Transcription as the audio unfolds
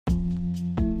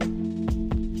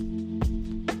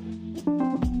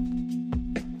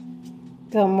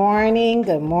Good morning,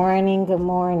 good morning, good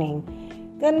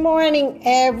morning. Good morning,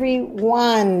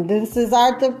 everyone. This is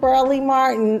Arthur Burley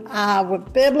Martin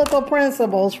with Biblical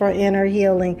Principles for Inner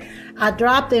Healing. I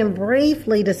dropped in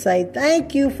briefly to say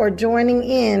thank you for joining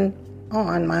in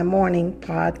on my morning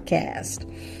podcast.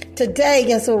 Today,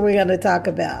 guess what we're going to talk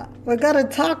about? We're going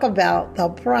to talk about the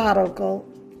prodigal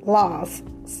lost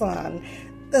son.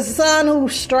 The son who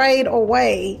strayed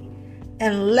away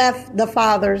and left the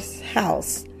father's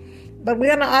house. But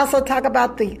we're going to also talk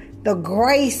about the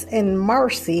grace and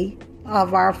mercy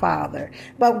of our Father.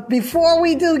 But before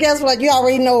we do, guess what? You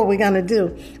already know what we're going to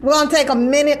do. We're going to take a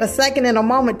minute, a second, and a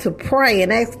moment to pray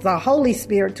and ask the Holy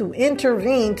Spirit to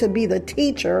intervene to be the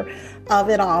teacher of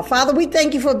it all. Father, we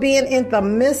thank you for being in the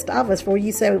midst of us. For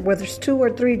you said, whether it's two or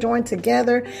three joined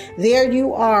together, there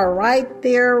you are right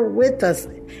there with us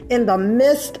in the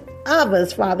midst of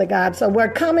us, Father God. So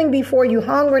we're coming before you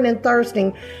hungering and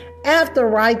thirsting after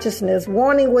righteousness,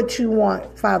 wanting what you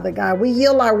want, Father God. We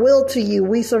yield our will to you.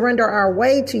 We surrender our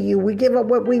way to you. We give up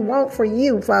what we want for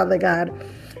you, Father God.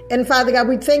 And Father God,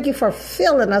 we thank you for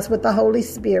filling us with the Holy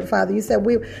Spirit, Father. You said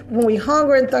when we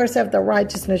hunger and thirst after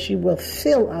righteousness, you will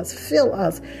fill us, fill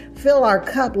our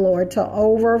cup, Lord, to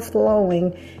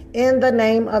overflowing in the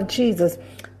name of Jesus.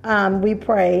 We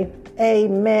pray.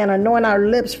 Amen. Anoint our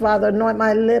lips, Father. Anoint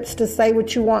my lips to say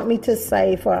what you want me to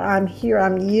say, for I'm here.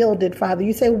 I'm yielded, Father.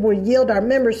 You say we'll yield our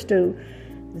members to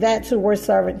that who we're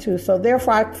servant to. So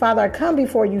therefore, Father, I come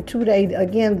before you today,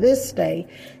 again this day,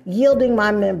 yielding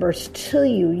my members to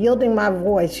you, yielding my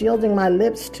voice, yielding my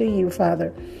lips to you,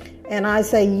 Father. And I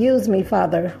say, use me,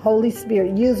 Father. Holy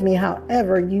Spirit, use me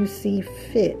however you see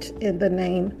fit in the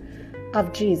name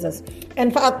of Jesus.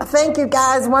 And thank you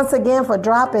guys once again for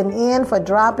dropping in.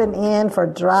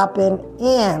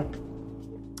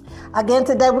 Again,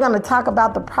 today we're going to talk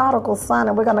about the prodigal son,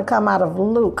 and we're going to come out of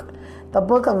Luke, the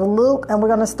book of Luke, and we're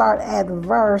going to start at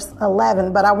verse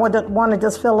 11. But I want to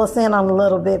just fill us in on a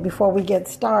little bit before we get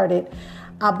started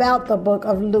about the book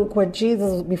of Luke, where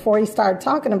Jesus, before he started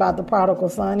talking about the prodigal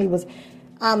son, he was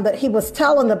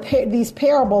telling these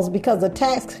parables because the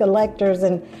tax collectors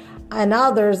and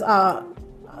others,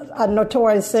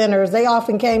 notorious sinners, they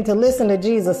often came to listen to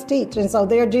Jesus teach. And so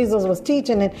there Jesus was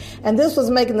teaching, and this was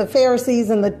making the Pharisees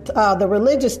and the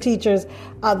religious teachers,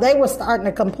 they were starting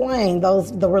to complain.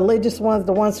 The religious ones,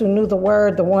 the ones who knew the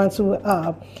word, the ones who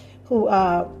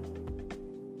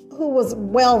was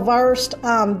well versed,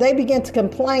 they began to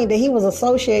complain that he was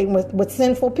associating with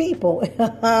sinful people.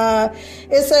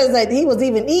 It says that he was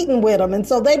even eating with them, and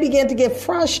so they began to get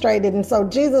frustrated. And so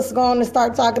Jesus is going to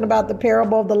start talking about the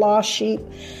parable of the lost sheep,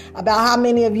 about how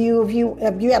many of you,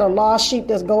 if you had a lost sheep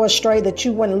that's go astray, that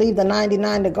you wouldn't leave the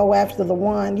 99 to go after the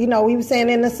one. He was saying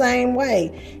in the same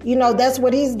way. That's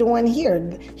what he's doing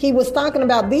here. He was talking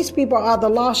about these people are the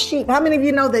lost sheep. How many of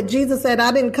you know that Jesus said,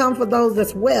 I didn't come for those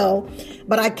that's well,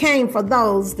 but I came for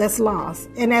those that's lost.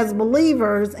 And as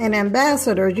believers and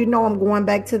ambassadors, I'm going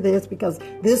back to this because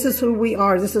this is who we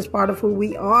are. This is part of who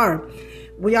we are.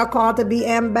 We are called to be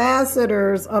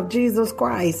ambassadors of Jesus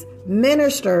Christ,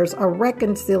 ministers or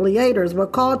reconciliators. We're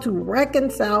called to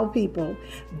reconcile people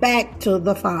back to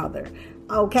the Father.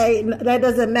 Okay, that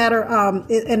doesn't matter.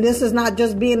 And this is not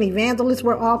just being evangelists.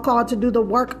 We're all called to do the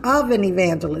work of an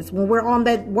evangelist. When we're on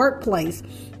that workplace,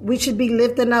 we should be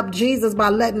lifting up Jesus by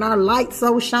letting our light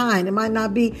so shine. It might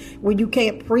not be where you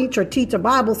can't preach or teach a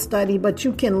Bible study, but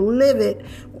you can live it.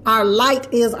 Our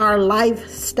light is our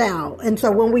lifestyle. And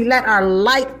so when we let our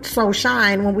light so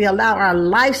shine, when we allow our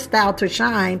lifestyle to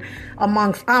shine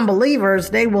amongst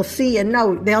unbelievers, they will see and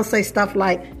know. They'll say stuff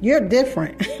like, you're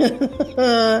different.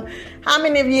 How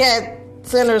many of you had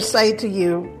sinners say to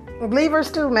you,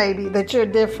 believers too, maybe, that you're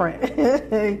different?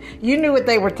 You knew what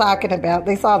they were talking about.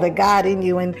 They saw the God in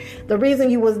you. And the reason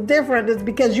you was different is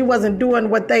because you wasn't doing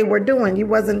what they were doing.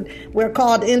 We're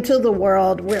called into the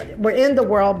world. We're in the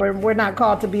world, but we're not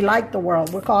called to be like the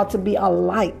world. We're called to be a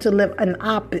light, to live an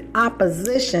opposite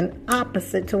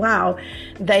to how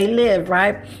they live,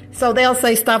 right? So they'll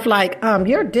say stuff like,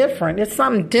 you're different. It's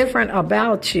something different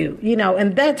about you,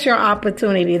 and that's your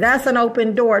opportunity. That's an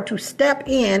open door to step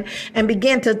in and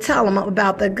begin to tell them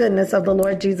about the goodness of the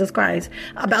Lord Jesus Christ,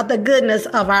 about the goodness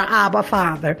of our Abba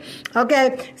Father.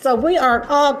 Okay, so we are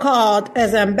all called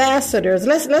as ambassadors.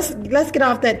 Let's get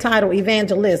off that title,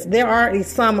 evangelist. There are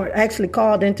some are actually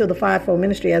called into the fivefold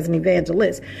ministry as an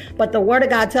evangelist, but the Word of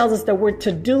God tells us that we're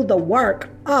to do the work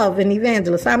of an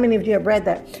evangelist. How many of you have read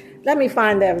that? Let me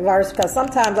find that verse, because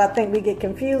sometimes I think we get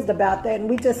confused about that, and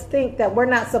we just think that we're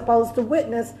not supposed to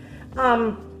witness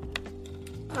to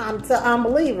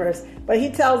unbelievers. But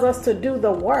he tells us to do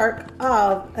the work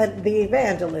of the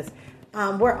evangelist.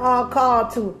 We're all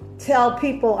called to tell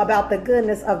people about the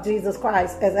goodness of Jesus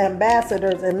Christ as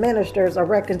ambassadors and ministers or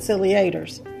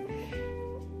reconciliators.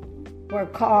 We're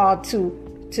called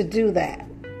to do that.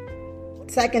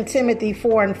 2 Timothy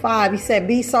 4:5, he said,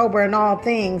 be sober in all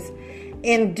things,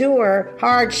 endure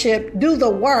hardship, do the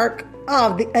work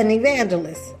of an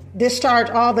evangelist. Discharge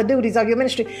all the duties of your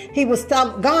ministry. He was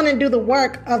gone and do the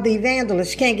work of the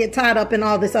evangelist. You can't get tied up in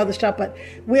all this other stuff, but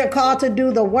we are called to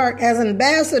do the work as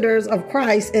ambassadors of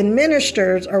Christ and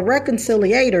ministers or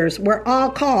reconciliators. We're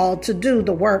all called to do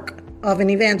the work of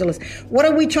an evangelist. What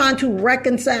are we trying to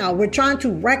reconcile? We're trying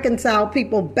to reconcile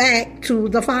people back to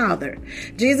the Father.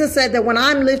 Jesus said that when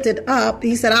I'm lifted up,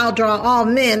 he said, I'll draw all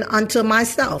men unto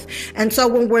myself. And so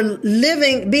when we're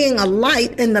being a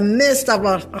light in the midst of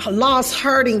a lost,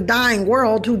 hurting, dying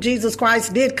world who Jesus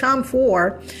Christ did come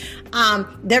for,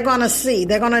 they're going to see,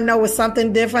 they're going to know it's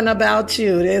something different about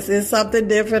you. This is something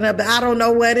different about, I don't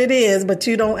know what it is, but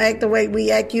you don't act the way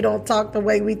we act. You don't talk the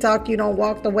way we talk. You don't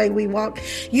walk the way we walk.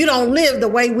 You don't live the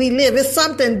way we live. It's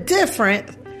something different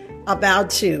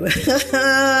about you.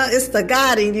 It's the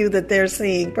God in you that they're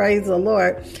seeing. Praise the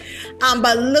Lord.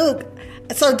 But Luke,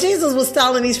 so Jesus was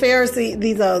telling these Pharisees,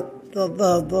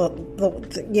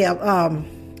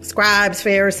 scribes,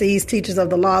 Pharisees, teachers of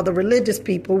the law, the religious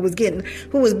people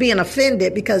who was being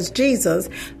offended because Jesus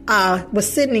was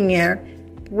sitting there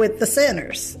with the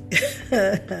sinners.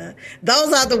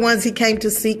 Those are the ones he came to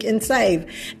seek and save.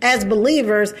 As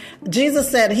believers,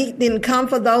 Jesus said he didn't come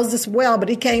for those that's well, but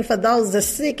he came for those that's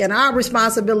sick. And our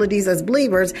responsibilities as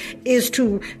believers is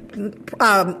to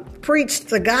preach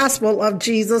the gospel of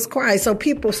Jesus Christ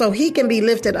so he can be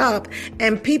lifted up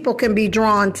and people can be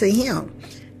drawn to him,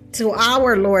 to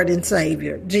our Lord and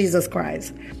Savior, Jesus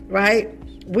Christ, right?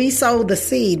 We sow the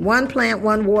seed, one plant,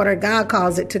 one water, God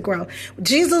calls it to grow.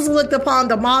 Jesus looked upon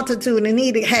the multitude and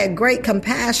he had great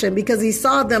compassion because he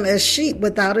saw them as sheep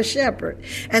without a shepherd.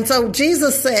 And so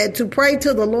Jesus said to pray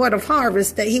to the Lord of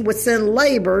harvest that he would send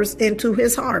laborers into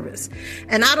his harvest.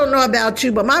 And I don't know about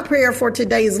you, but my prayer for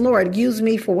today is, Lord, use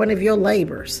me for one of your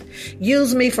laborers.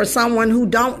 Use me for someone who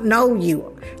don't know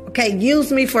you. Okay,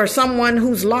 use me for someone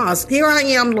who's lost. Here I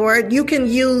am, Lord. You can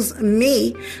use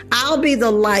me. I'll be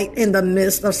the light in the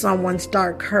midst of someone's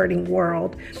dark, hurting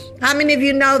world. How many of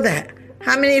you know that?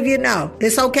 How many of you know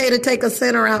it's okay to take a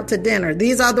sinner out to dinner?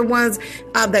 These are the ones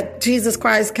that Jesus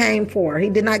Christ came for. He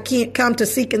did not come to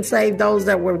seek and save those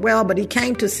that were well, but he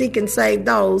came to seek and save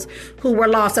those who were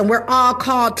lost. And we're all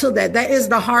called to that. That is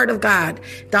the heart of God.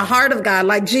 The heart of God.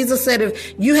 Like Jesus said,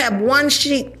 if you have one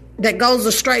sheep that goes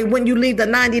astray, when you leave the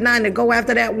 99 to go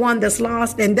after that one that's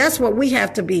lost. And that's what we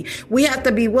have to be. We have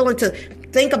to be willing to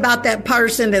think about that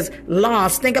person that's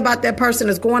lost. Think about that person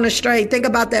that's going astray. Think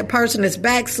about that person that's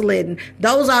backslidden.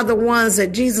 Those are the ones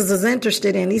that Jesus is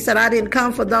interested in. He said, I didn't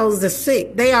come for those that's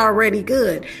sick. They are already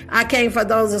good. I came for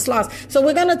those that's lost. So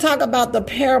we're going to talk about the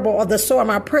parable of the sower.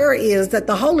 My prayer is that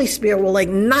the Holy Spirit will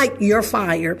ignite your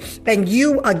fire and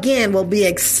you again will be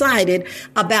excited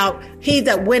about he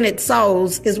that winneth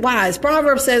souls is wise.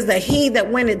 Proverbs says that he that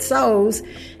winneth souls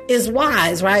is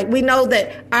wise, right? We know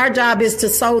that our job is to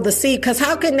sow the seed, because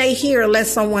how can they hear unless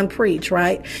someone preach,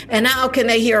 right? And how can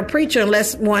they hear a preacher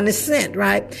unless one is sent,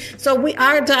 right? So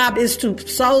our job is to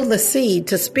sow the seed,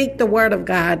 to speak the word of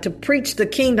God, to preach the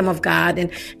kingdom of God,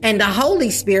 and the Holy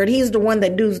Spirit, he's the one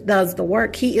that does the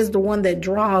work. He is the one that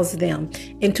draws them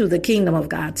into the kingdom of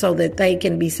God so that they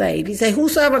can be saved. He said,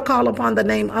 whosoever call upon the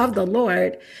name of the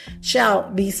Lord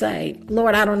shall be saved.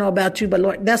 Lord, I don't know about you, but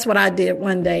Lord, that's what I did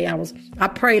one day. I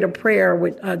prayed a prayer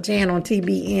with Jan on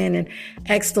TBN and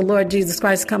asked the Lord Jesus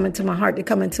Christ to come into my heart, to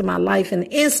come into my life, and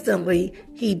instantly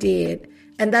he did.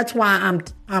 And that's why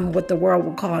I'm what the world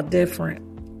would call different.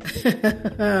 That's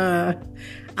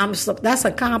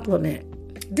a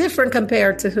compliment. Different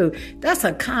compared to who? That's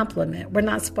a compliment. We're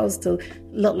not supposed to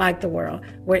look like the world.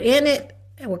 We're in it,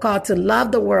 and we're called to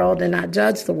love the world and not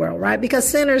judge the world, right? Because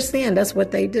sinners sin. That's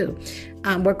what they do.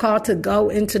 We're called to go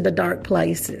into the dark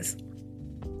places.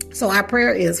 So our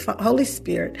prayer is, Holy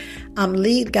Spirit,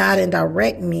 lead, God, and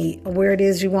direct me where it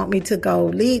is you want me to go.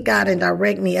 Lead, God, and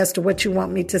direct me as to what you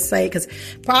want me to say. Because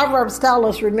Proverbs tell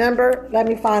us, remember, let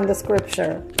me find the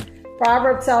scripture.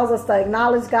 Proverbs tells us to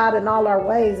acknowledge God in all our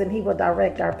ways and he will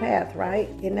direct our path, right?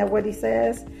 Isn't that what he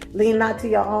says? Lean not to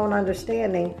your own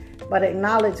understanding, but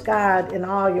acknowledge God in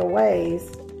all your ways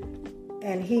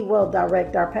and he will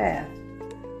direct our path.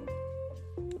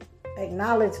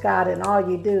 Acknowledge God in all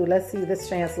you do. Let's see this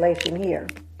translation here.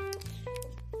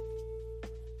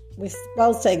 We're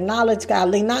supposed to acknowledge God,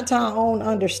 lean not to our own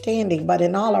understanding, but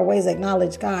in all our ways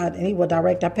acknowledge God, and he will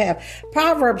direct our path.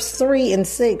 Proverbs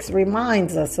 3:6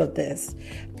 reminds us of this.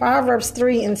 Proverbs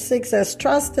 3:6 says,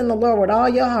 trust in the Lord with all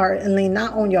your heart and lean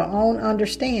not on your own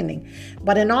understanding,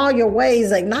 but in all your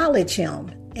ways acknowledge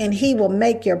him, and he will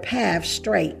make your path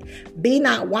straight. Be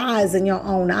not wise in your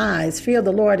own eyes. Fear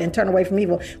the Lord and turn away from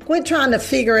evil. Quit trying to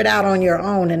figure it out on your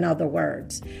own, in other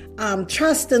words.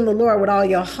 Trust in the Lord with all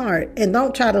your heart and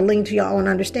don't try to lean to your own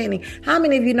understanding. How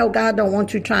many of you know God don't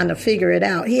want you trying to figure it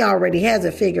out? He already has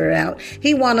it figured out.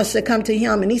 He wants us to come to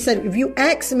him. And he said, if you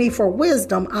ask me for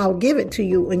wisdom, I'll give it to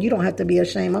you. And you don't have to be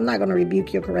ashamed. I'm not going to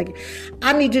rebuke you or correct you.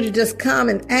 I need you to just come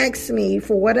and ask me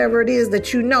for whatever it is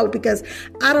that you know, because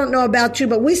I don't know about you,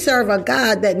 but we serve a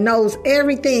God that knows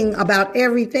everything about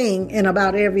everything and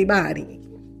about everybody.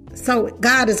 So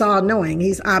God is all knowing.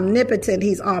 He's omnipotent.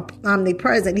 He's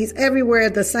omnipresent. He's everywhere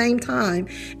at the same time.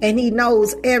 And he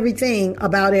knows everything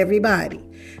about everybody.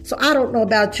 So I don't know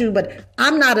about you, but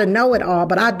I'm not a know-it-all,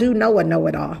 but I do know a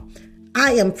know-it-all.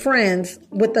 I am friends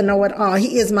with the know-it-all.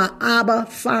 He is my Abba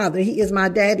Father. He is my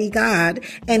Daddy God,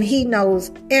 and he knows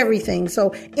everything. So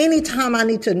anytime I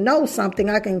need to know something,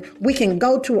 we can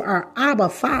go to our Abba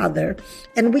Father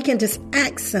and we can just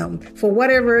ask him for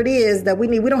whatever it is that we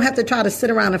need. We don't have to try to sit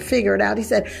around and figure it out. He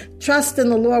said, trust in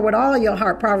the Lord with all your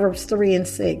heart, Proverbs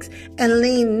 3:6, and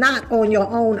lean not on your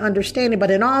own understanding,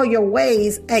 but in all your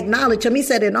ways acknowledge him. He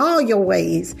said, in all your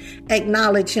ways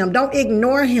acknowledge him. Don't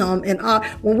ignore him.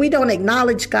 When we don't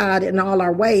acknowledge God in all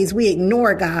our ways, we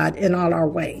ignore God in all our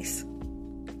ways.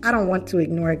 I don't want to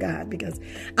ignore God because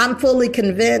I'm fully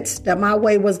convinced that my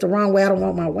way was the wrong way. I don't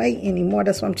want my way anymore.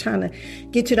 That's why I'm trying to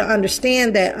get you to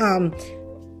understand that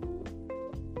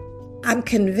I'm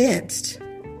convinced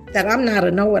that I'm not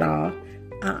a know-it-all.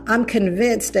 I'm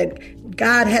convinced that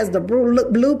God has the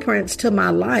blueprints to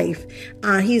my life.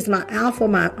 He's my Alpha,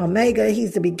 my Omega.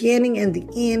 He's the beginning and the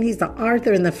end. He's the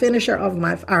author and the finisher of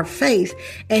our faith.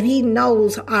 And he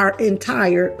knows our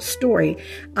entire story.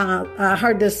 I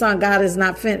heard this song, God is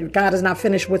not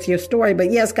finished with your story.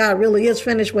 But yes, God really is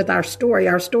finished with our story.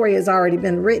 Our story has already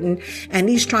been written. And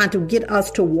he's trying to get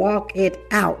us to walk it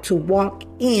out, to walk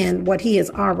in what he has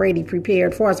already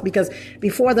prepared for us. Because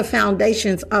before the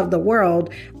foundations of the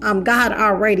world, God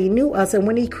already knew us. And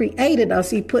when he created us,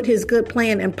 he put his good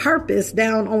plan and purpose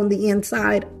down on the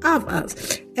inside of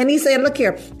us. And he said, look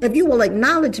here, if you will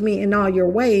acknowledge me in all your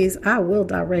ways, I will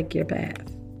direct your path.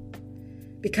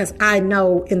 Because I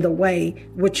know in the way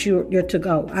which you're to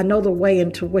go. I know the way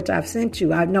into which I've sent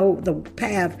you. I know the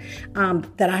path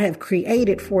that I have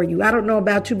created for you. I don't know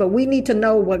about you, but we need to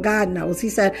know what God knows. He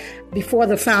said, before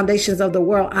the foundations of the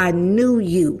world, I knew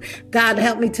you. God,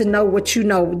 help me to know what you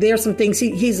know. There's some things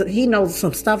he knows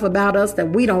some stuff about us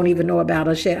that we don't even know about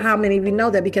us yet. How many of you know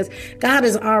that? Because God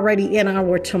is already in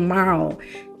our tomorrow.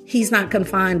 He's not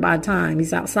confined by time.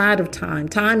 He's outside of time.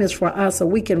 Time is for us so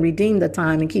we can redeem the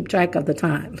time and keep track of the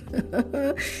time.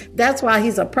 That's why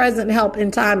he's a present help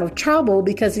in time of trouble,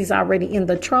 because he's already in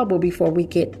the trouble before we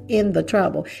get in the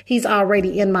trouble. He's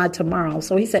already in my tomorrow.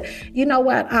 So he said, you know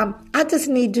what? I just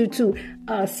need you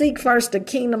to seek first the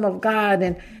kingdom of God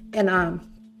and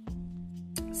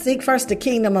seek first the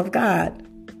kingdom of God.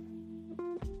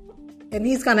 And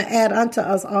he's going to add unto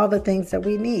us all the things that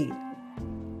we need.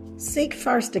 Seek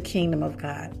first the kingdom of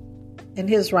God and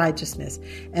his righteousness,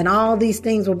 and all these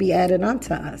things will be added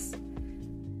unto us.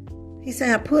 He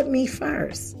said, put me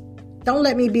first. Don't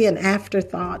let me be an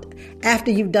afterthought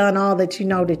after you've done all that you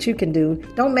know that you can do.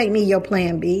 Don't make me your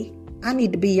plan B. I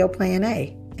need to be your plan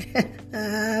A.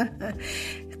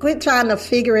 Quit trying to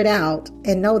figure it out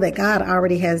and know that God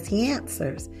already has the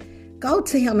answers. Go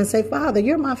to him and say, Father,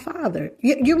 you're my father.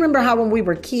 You remember how when we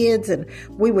were kids and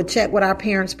we would check with our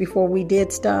parents before we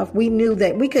did stuff? We knew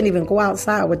that we couldn't even go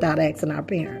outside without asking our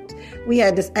parents. We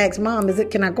had to ask Mom,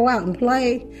 can I go out and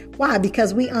play? Why?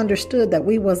 Because we understood that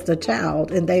we was the child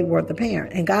and they were the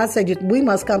parent. And God said we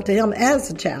must come to him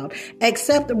as a child,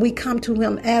 except that we come to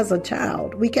him as a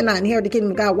child. We cannot inherit the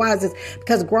kingdom of God. Why is this?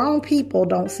 Because grown people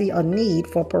don't see a need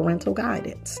for parental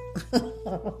guidance.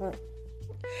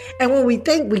 And when we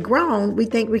think we're grown, we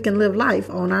think we can live life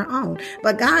on our own.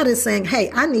 But God is saying,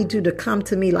 hey, I need you to come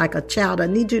to me like a child. I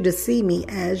need you to see me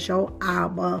as your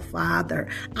Abba Father.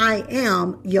 I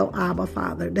am your Abba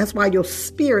Father. That's why your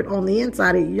spirit on the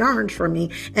inside, it yearns for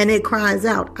me and it cries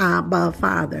out, Abba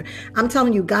Father. I'm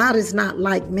telling you, God is not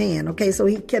like man. Okay, so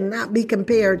he cannot be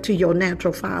compared to your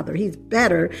natural father. He's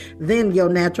better than your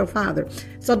natural father.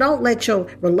 So don't let your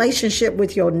relationship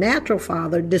with your natural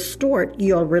father distort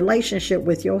your relationship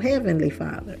with your heavenly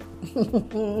Father.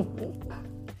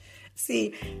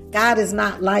 See, God is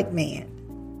not like man.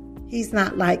 He's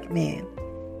not like man.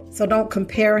 So don't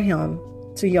compare him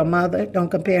to your mother. Don't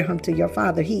compare him to your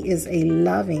father. He is a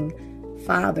loving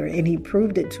Father, and he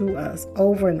proved it to us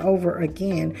over and over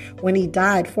again when he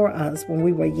died for us when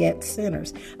we were yet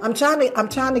sinners. I'm trying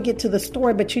to get to the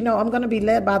story, but I'm going to be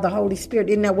led by the Holy Spirit.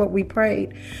 Isn't that what we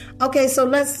prayed? Okay, so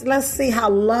let's see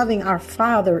how loving our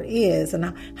Father is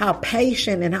and how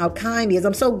patient and how kind he is.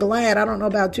 I'm so glad. I don't know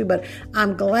about you, but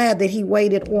I'm glad that he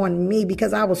waited on me,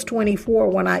 because I was 24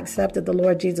 when I accepted the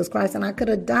Lord Jesus Christ, and I could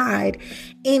have died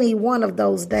any one of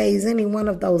those days, any one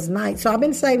of those nights. So I've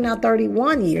been saved now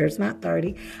 31 years, not 30.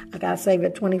 I got saved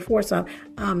at 24. So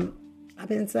I've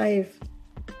been saved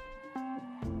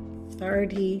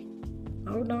 30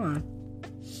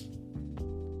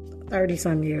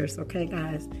 some years. Okay,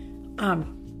 guys.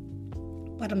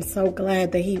 But I'm so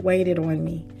glad that he waited on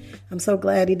me. I'm so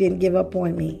glad he didn't give up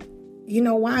on me. You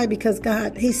know why? Because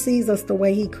God, he sees us the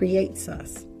way he creates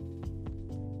us.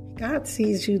 God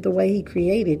sees you the way he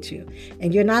created you,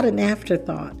 and you're not an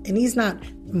afterthought, and he's not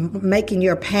making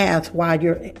your path while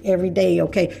you're every day.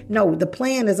 Okay. No, the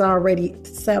plan is already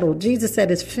settled. Jesus said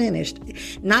it's finished.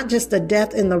 Not just the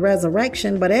death and the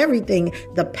resurrection, but everything,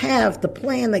 the path, the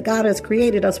plan that God has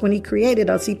created us. When he created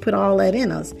us, he put all that in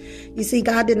us. You see,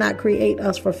 God did not create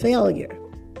us for failure.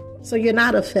 So you're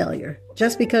not a failure.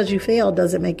 Just because you failed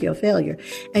doesn't make you a failure.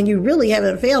 And you really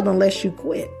haven't failed unless you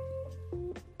quit.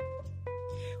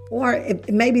 Or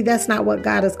maybe that's not what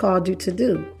God has called you to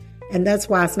do, and that's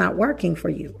why it's not working for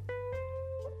you.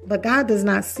 But God does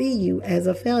not see you as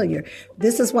a failure.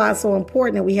 This is why it's so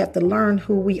important that we have to learn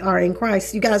who we are in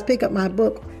Christ. You guys pick up my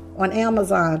book on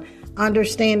Amazon,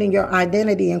 Understanding Your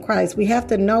Identity in Christ. We have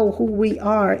to know who we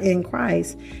are in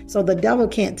Christ, so the devil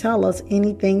can't tell us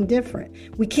anything different.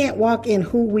 We can't walk in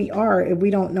who we are if we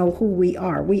don't know who we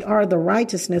are. We are the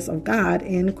righteousness of God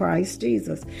in Christ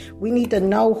Jesus. We need to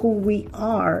know who we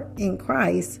are in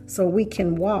Christ so we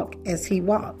can walk as he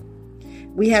walked.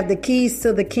 We have the keys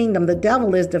to the kingdom. The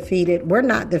devil is defeated. We're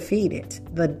not defeated.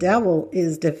 The devil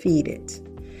is defeated.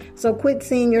 So quit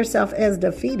seeing yourself as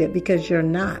defeated, because you're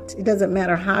not. It doesn't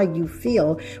matter how you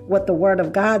feel. What the word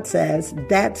of God says,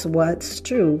 that's what's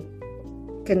true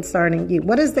concerning you.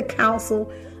 What is the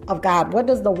counsel of God? What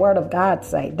does the word of God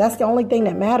say? That's the only thing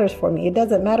that matters for me. It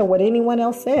doesn't matter what anyone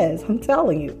else says. I'm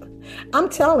telling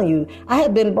you, I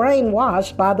have been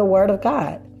brainwashed by the word of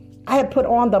God. I have put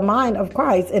on the mind of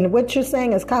Christ, and what you're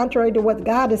saying is contrary to what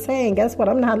God is saying. Guess what?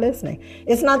 I'm not listening.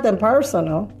 It's nothing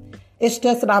personal. It's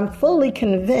just that I'm fully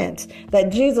convinced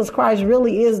that Jesus Christ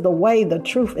really is the way, the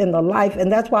truth, and the life.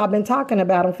 And that's why I've been talking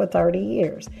about him for 30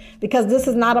 years. Because this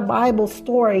is not a Bible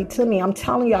story to me. I'm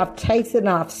telling you, I've tasted and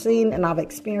I've seen and I've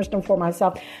experienced them for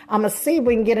myself. I'm going to see if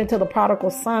we can get into the prodigal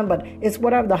son, but it's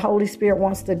whatever the Holy Spirit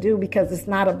wants to do, because it's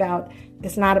not about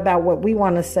what we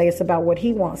want to say. It's about what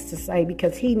he wants to say,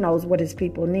 because he knows what his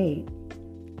people need.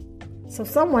 So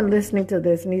someone listening to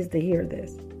this needs to hear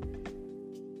this.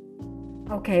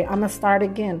 Okay, I'm going to start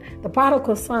again. The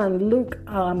prodigal son, Luke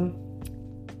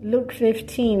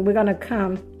 15, we're going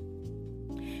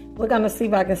to see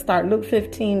if I can start. Luke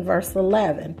 15, verse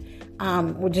 11.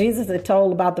 Where Jesus had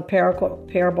told about the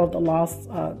parable of the lost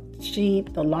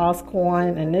sheep, the lost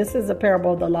coin, and this is a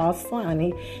parable of the lost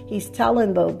son. He's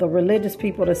telling the religious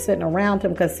people that's sitting around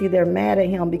him, because see, they're mad at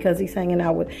him because he's hanging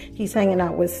out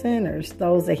with sinners,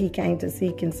 those that he came to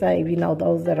seek and save.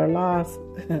 Those that are lost.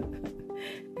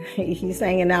 He's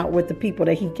hanging out with the people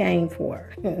that he came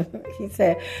for. He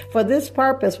said, for this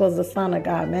purpose was the Son of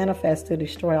God manifest to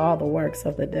destroy all the works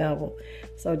of the devil.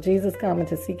 So Jesus coming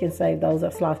to seek and save those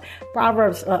that's lost.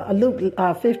 Luke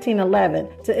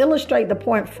 15:11. To illustrate the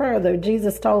point further,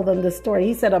 Jesus told them the story.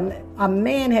 He said a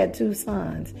man had two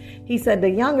sons. He said the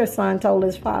younger son told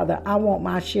his father, I want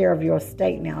my share of your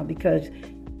estate now, because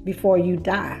before you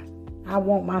die. I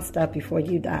want my stuff before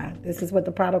you die. This is what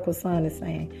the prodigal son is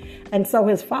saying. And so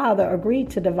his father agreed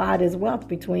to divide his wealth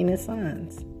between his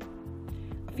sons.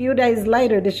 A few days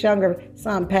later, this younger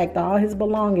son packed all his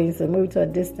belongings and moved to a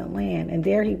distant land. And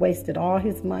there he wasted all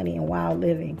his money in wild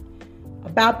living.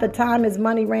 About the time his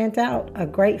money ran out, a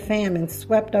great famine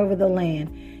swept over the land,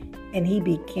 and he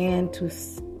began to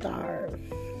starve.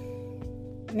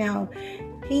 Now,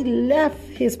 he left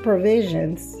his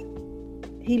provisions.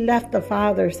 He left the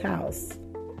Father's house.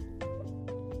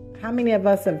 How many of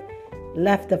us have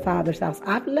left the Father's house?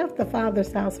 I've left the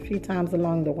Father's house a few times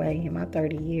along the way in my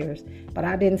 30 years, but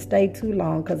I didn't stay too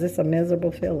long because it's a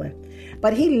miserable feeling.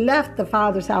 But he left the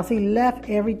Father's house. He left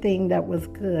everything that was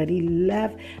good. He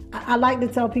left. I like to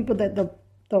tell people that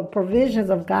The provisions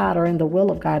of God are in the will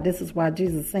of God. This is why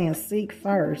Jesus is saying, seek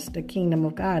first the kingdom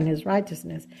of God and his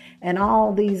righteousness, and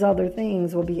all these other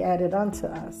things will be added unto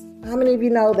us. How many of you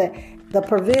know that the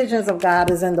provisions of God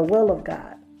is in the will of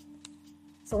God?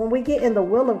 So when we get in the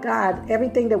will of God,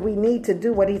 everything that we need to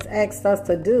do what he's asked us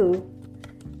to do,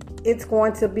 it's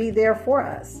going to be there for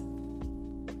us.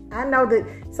 I know that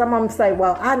some of them say,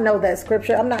 well, I know that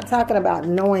scripture. I'm not talking about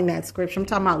knowing that scripture. I'm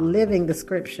talking about living the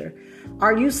scripture.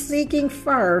 Are you seeking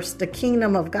first the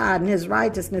kingdom of God and his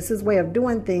righteousness, his way of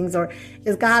doing things, or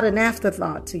is God an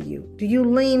afterthought to you? Do you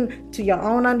lean to your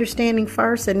own understanding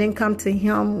first and then come to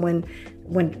him when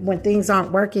things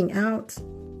aren't working out?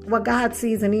 What God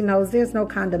sees and he knows, there's no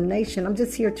condemnation. I'm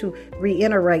just here to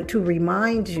reiterate, to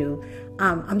remind you.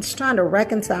 I'm just trying to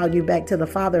reconcile you back to the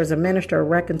Father as a minister of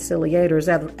reconciliators.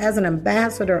 As an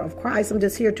ambassador of Christ, I'm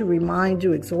just here to remind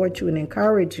you, exhort you, and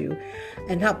encourage you,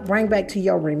 and help bring back to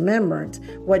your remembrance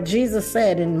what Jesus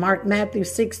said in Matthew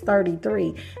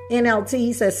 6:33. NLT,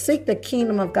 he says, seek the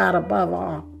kingdom of God above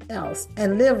all else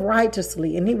and live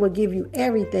righteously, and he will give you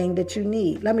everything that you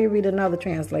need. Let me read another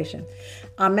translation.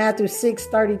 Matthew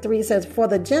 6:33 says, for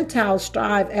the Gentiles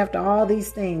strive after all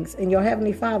these things, and your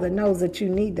heavenly Father knows that you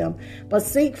need them. But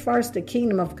seek first the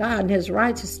kingdom of God and his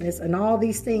righteousness, and all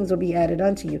these things will be added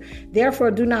unto you.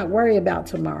 Therefore, do not worry about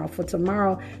tomorrow, for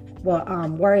tomorrow will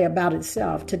worry about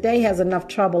itself. Today has enough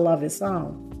trouble of its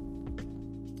own.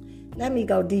 Let me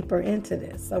go deeper into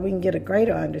this so we can get a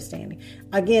greater understanding.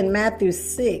 Again, Matthew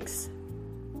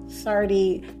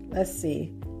 6:30. Let's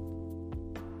see.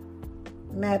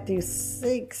 Matthew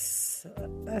 6.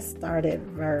 Let's start at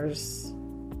verse.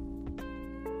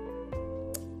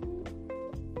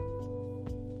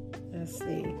 Let's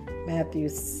see. Matthew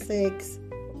 6.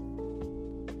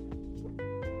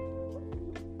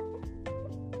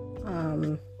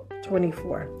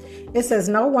 24. It says,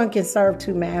 no one can serve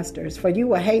two masters, for you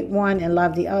will hate one and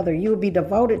love the other. You will be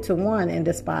devoted to one and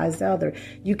despise the other.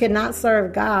 You cannot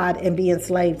serve God and be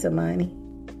enslaved to money.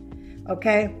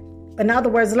 Okay? In other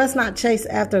words, let's not chase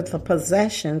after the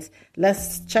possessions.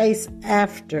 Let's chase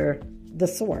after the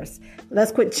source.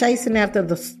 Let's quit chasing after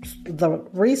the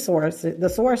resources, the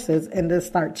sources, and just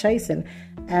start chasing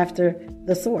after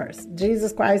the source.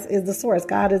 Jesus Christ is the source.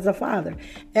 God is the Father.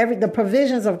 The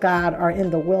provisions of God are in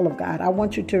the will of God. I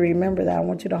want you to remember that. I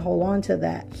want you to hold on to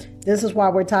that. This is why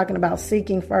we're talking about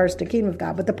seeking first the kingdom of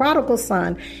God. But the prodigal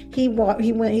son, he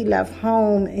left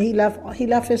home. He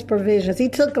left his provisions. He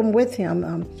took them with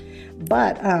him.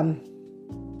 But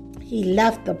he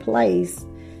left the place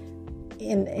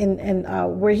in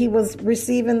where he was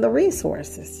receiving the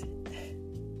resources.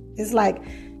 It's like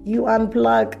I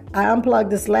unplug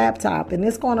this laptop and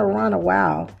it's going to run a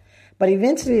while, but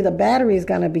eventually the battery is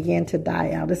going to begin to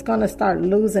die out. It's going to start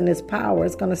losing its power.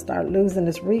 It's going to start losing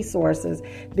its resources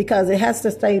because it has to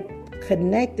stay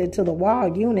connected to the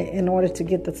wall unit in order to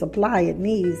get the supply it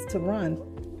needs to run.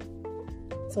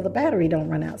 So the battery don't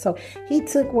run out. So he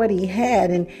took what he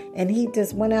had and he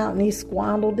just went out and he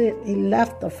squandered it. He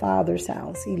left the Father's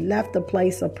house. He left the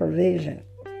place of provision.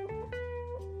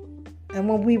 And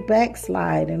when we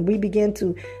backslide and we begin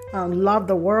to love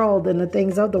the world and the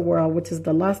things of the world, which is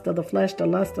the lust of the flesh, the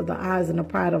lust of the eyes, and the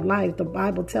pride of life, the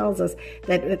Bible tells us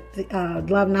that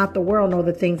love not the world nor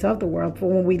the things of the world. For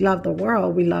when we love the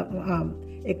world,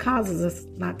 it causes us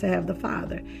not to have the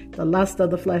Father. The lust of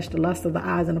the flesh, the lust of the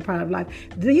eyes, and the pride of life.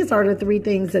 These are the three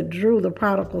things that drew the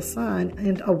prodigal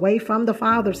son away from the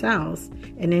Father's house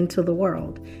and into the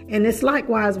world. And it's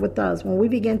likewise with us. When we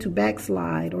begin to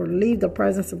backslide or leave the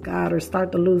presence of God or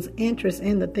start to lose interest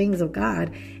in the things of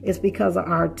God, it's because of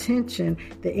our attention.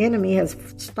 The enemy has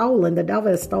stolen, the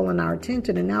devil has stolen our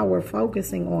attention, and now we're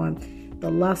focusing on the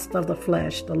lust of the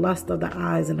flesh, the lust of the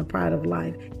eyes, and the pride of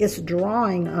life. It's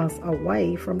drawing us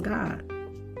away from God.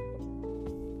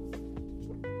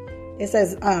 It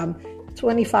says,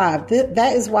 25,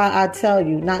 that is why I tell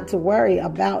you not to worry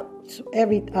about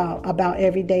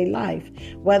everyday life,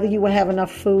 whether you will have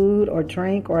enough food or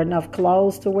drink or enough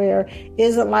clothes to wear.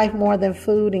 Isn't life more than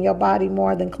food and your body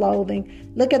more than clothing?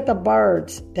 Look at the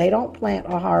birds. They don't plant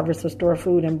or harvest or store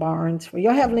food in barns, for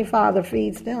your heavenly Father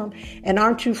feeds them. And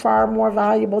aren't you far more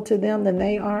valuable to them than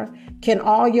they are? Can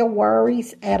all your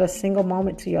worries add a single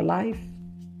moment to your life?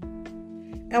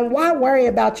 And why worry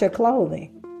about your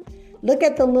clothing? Look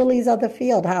at the lilies of the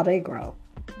field, how they grow.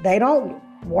 They don't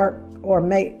work or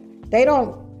make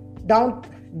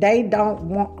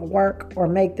work or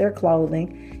make their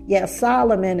clothing. Yet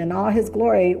Solomon in all his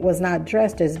glory was not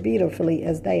dressed as beautifully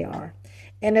as they are.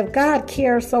 And if God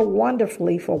cares so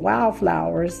wonderfully for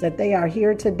wildflowers that they are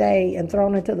here today and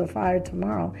thrown into the fire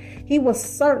tomorrow, he will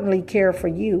certainly care for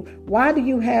you. Why do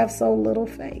you have so little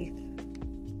faith?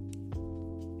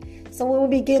 So when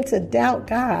we begin to doubt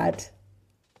God,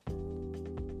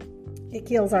 it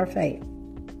kills our faith.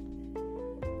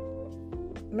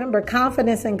 Remember,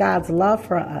 confidence in God's love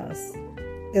for us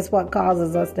is what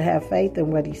causes us to have faith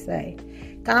in what He say.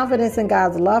 Confidence in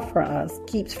God's love for us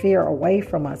keeps fear away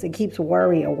from us. It keeps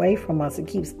worry away from us. It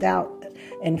keeps doubt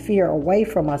and fear away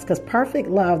from us. Because perfect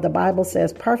love, the Bible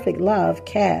says, perfect love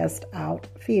casts out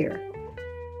fear.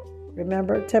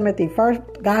 Remember, Timothy, first,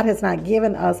 God has not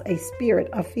given us a spirit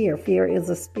of fear. Fear is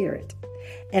a spirit.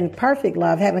 And perfect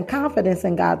love, having confidence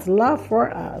in God's love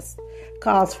for us,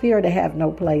 cause fear to have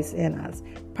no place in us.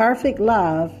 Perfect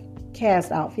love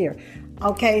casts out fear.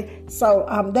 Okay, so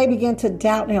they begin to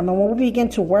doubt Him. And when we begin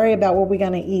to worry about what we're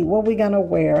going to eat, what we're going to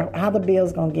wear, how the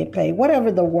bill's going to get paid,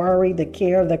 whatever the worry, the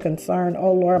care, the concern,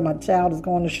 oh Lord, my child is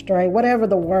going astray, whatever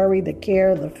the worry, the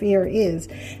care, the fear is,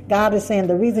 God is saying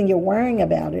the reason you're worrying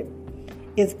about it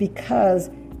is because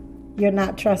you're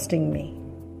not trusting me,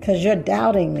 because you're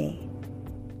doubting me.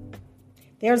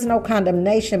 There's no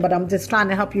condemnation, but I'm just trying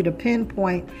to help you to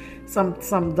pinpoint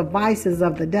some devices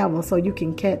of the devil so you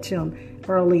can catch him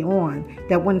early on.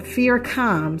 That when fear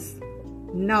comes,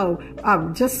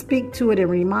 just speak to it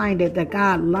and remind it that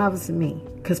God loves me,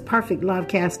 because perfect love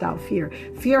casts out fear.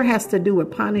 Fear has to do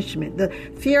with punishment. The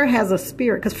fear has a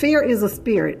spirit, because fear is a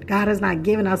spirit. God has not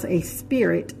given us a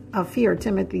spirit of fear,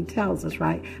 Timothy tells us,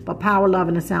 right? But power, love,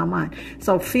 and a sound mind.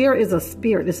 So fear is a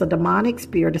spirit. It's a demonic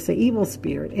spirit. It's an evil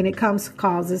spirit. And it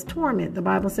causes torment. The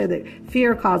Bible says that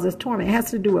fear causes torment. It has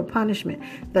to do with punishment.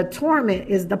 The torment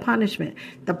is the punishment.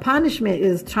 The punishment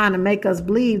is trying to make us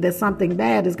believe that something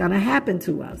bad is going to happen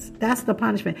to us. That's the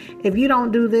punishment. If you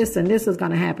don't do this, and this is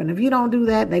going to happen. If you don't do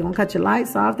that, they're going to cut your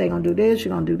lights off. They're going to do this.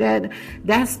 You're going to do that.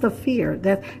 That's the fear.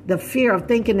 That's the fear of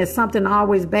thinking that something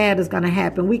always bad is going to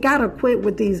happen. We got to quit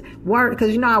with these words,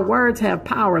 because our words have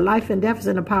power. Life and death is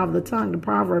in the power of the tongue. The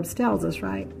Proverbs tells us,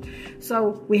 right?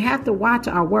 So we have to watch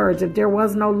our words. If there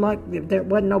was no luck, if there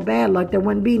wasn't no bad luck, there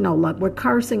wouldn't be no luck. We're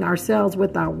cursing ourselves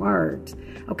with our words.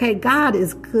 Okay, God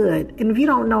is good. And if you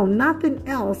don't know nothing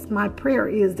else, my prayer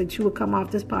is that you will come off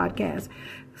this podcast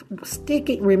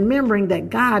remembering that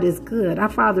God is good. Our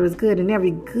Father is good, and every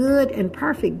good and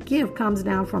perfect gift comes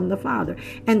down from the Father.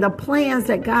 And the plans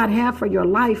that God has for your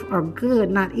life are good,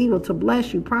 not evil, to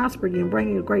bless you, prosper you, and bring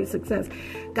you great success.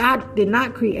 God did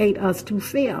not create us to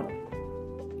fail.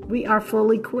 We are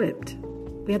fully equipped.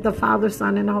 We have the Father,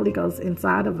 Son, and the Holy Ghost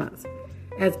inside of us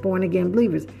as born-again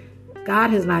believers.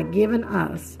 God has not given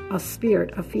us a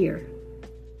spirit of fear.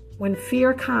 When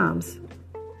fear comes,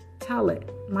 tell it,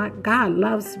 my God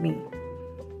loves me.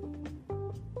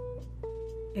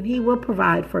 And He will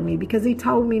provide for me, because He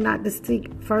told me not to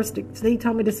seek first. He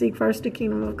told me to seek first the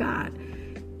kingdom of God.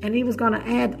 And He was going to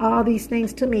add all these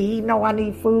things to me. He know I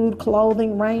need food,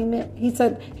 clothing, raiment.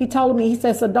 He told me,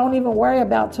 so don't even worry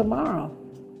about tomorrow.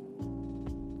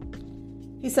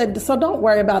 He said, so don't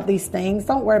worry about these things.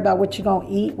 Don't worry about what you're going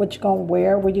to eat, what you're going to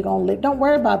wear, where you're going to live. Don't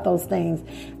worry about those things.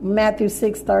 Matthew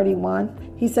 6:31.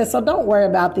 He says, so don't worry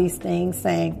about these things,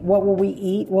 saying, what will we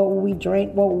eat? What will we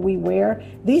drink? What will we wear?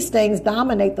 These things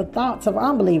dominate the thoughts of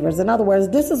unbelievers. In other words,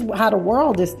 this is how the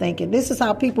world is thinking. This is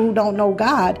how people who don't know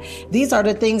God, these are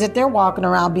the things that they're walking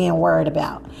around being worried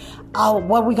about. Oh,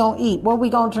 what we going to eat? What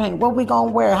we going to drink? What we going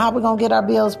to wear? How we going to get our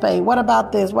bills paid? What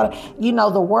about this?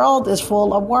 The world is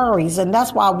full of worries. And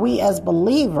that's why we as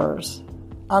believers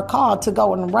are called to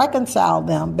go and reconcile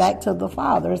them back to the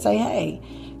Father and say, hey,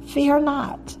 fear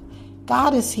not.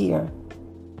 God is here.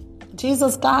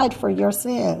 Jesus died for your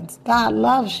sins. God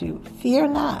loves you. Fear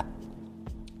not.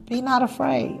 Be not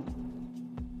afraid.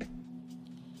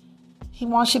 He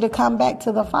wants you to come back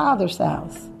to the Father's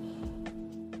house.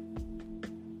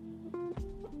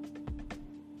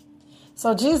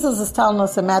 So Jesus is telling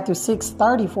us in Matthew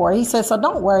 6:34, He says, so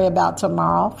don't worry about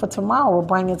tomorrow, for tomorrow will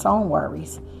bring its own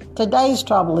worries. Today's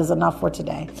trouble is enough for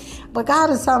today. But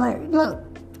God is telling you, look,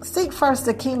 seek first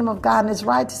the kingdom of God and His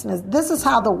righteousness. This is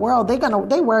how the world,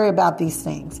 they worry about these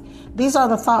things. These are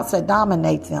the thoughts that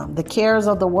dominate them. The cares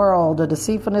of the world, the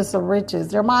deceitfulness of riches.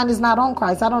 Their mind is not on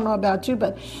Christ. I don't know about you,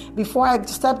 but before I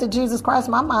accepted Jesus Christ,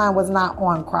 my mind was not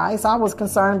on Christ. I was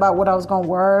concerned about what I was going to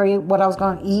worry, what I was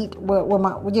going to eat,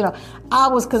 I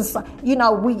was concerned,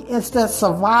 it's the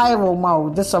survival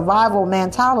mode, the survival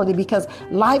mentality, because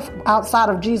life outside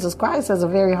of Jesus Christ is a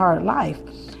very hard life.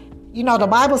 The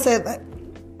Bible said,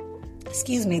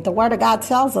 the Word of God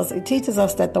tells us, it teaches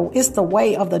us that it's the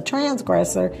way of the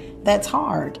transgressor that's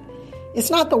hard. It's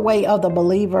not the way of the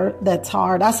believer that's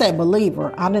hard. I said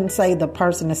believer. I didn't say the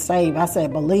person is saved. I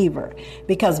said believer,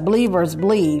 because believers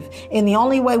believe. And the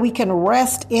only way we can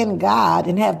rest in God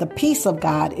and have the peace of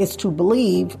God is to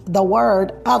believe the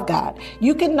word of God.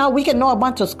 We can know a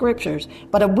bunch of scriptures,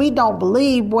 but if we don't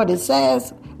believe what it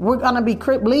says, we're going to be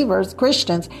believers,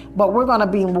 Christians, but we're going to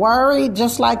be worried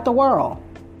just like the world.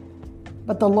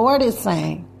 But the Lord is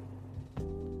saying,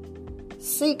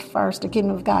 seek first the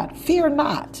kingdom of God. Fear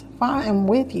not, for I am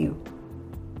with you.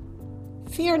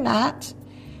 Fear not.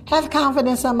 Have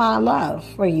confidence in my love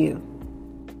for you.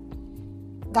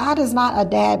 God is not a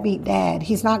deadbeat dad.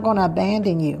 He's not going to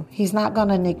abandon you. He's not going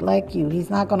to neglect you. He's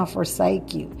not going to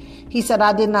forsake you. He said,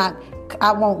 I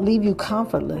won't leave you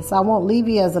comfortless. I won't leave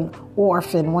you as an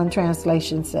orphan, one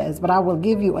translation says, but I will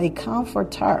give you a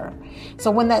comforter.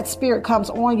 So when that spirit comes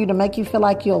on you to make you feel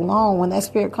like you're alone, when that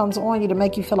spirit comes on you to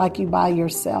make you feel like you're by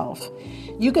yourself,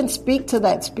 you can speak to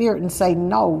that spirit and say,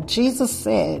 no, Jesus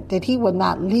said that he would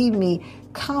not leave me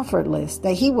comfortless,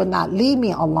 that he would not leave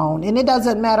me alone. And it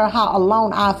doesn't matter how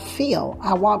alone I feel.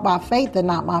 I walk by faith and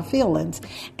not my feelings.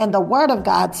 And the word of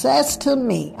God says to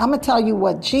me, I'm going to tell you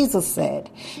what Jesus said.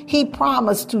 He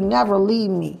promised to never leave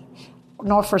me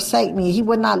nor forsake me. He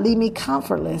would not leave me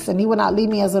comfortless, and he would not leave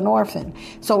me as an orphan.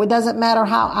 So it doesn't matter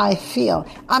how I feel.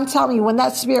 I'm telling you, when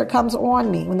that spirit comes on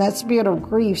me, when that spirit of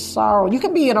grief, sorrow, you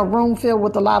can be in a room filled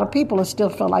with a lot of people and still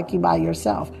feel like you're by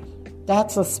yourself.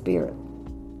 That's a spirit.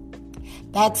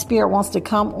 That spirit wants to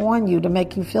come on you to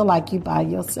make you feel like you by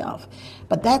yourself.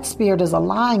 But that spirit is a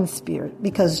lying spirit,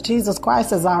 because Jesus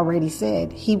Christ has already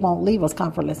said he won't leave us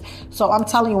comfortless. So I'm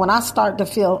telling you, when I start to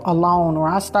feel alone, or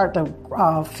I start to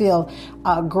feel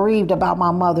grieved about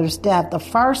my mother's death, the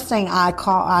first thing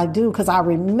I do, because I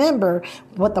remember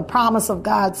what the promise of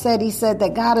God said. He said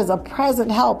that God is a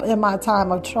present help in my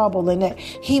time of trouble, and that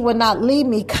he would not leave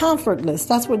me comfortless.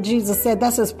 That's what Jesus said.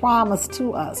 That's his promise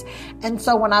to us. And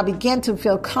so when I begin to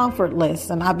feel comfortless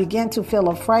and I begin to feel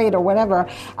afraid or whatever,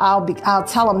 I'll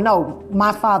tell him, no,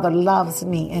 my Father loves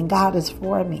me and God is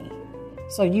for me.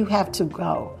 So you have to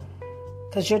go,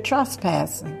 because you're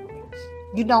trespassing.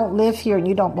 You don't live here and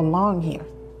you don't belong here.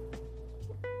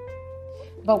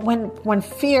 But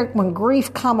when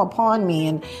grief come upon me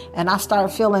and I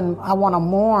start feeling I want to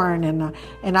mourn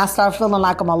and I start feeling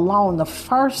like I'm alone, the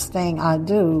first thing I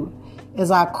do is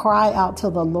I cry out to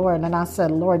the Lord, and I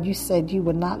said, Lord, you said you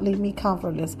would not leave me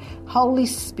comfortless. Holy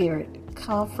Spirit,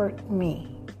 comfort me.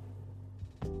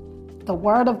 The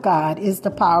word of God is the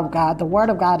power of God. The word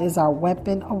of God is our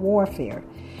weapon of warfare.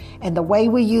 And the way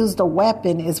we use the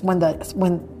weapon is when the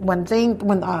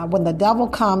devil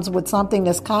comes with something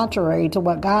that's contrary to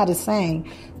what God is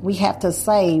saying, we have to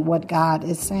say what God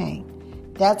is saying.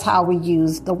 That's how we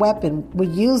use the weapon. We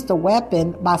use the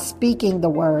weapon by speaking the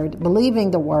word,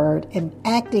 believing the word, and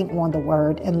acting on the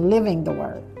word and living the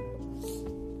word.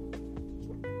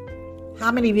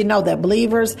 How many of you know that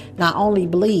believers not only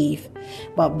believe,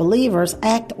 but believers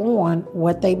act on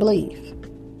what they believe?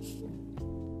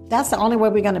 That's the only way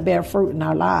we're going to bear fruit in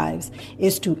our lives,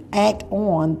 is to act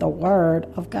on the word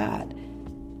of God.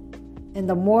 And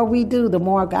the more we do, the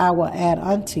more God will add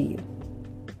unto you.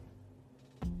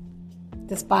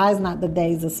 Despise not the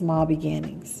days of small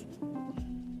beginnings.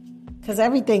 Because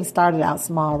everything started out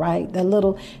small, right?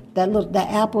 That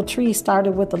apple tree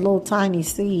started with a little tiny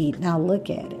seed. Now look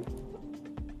at it.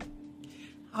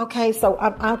 Okay, so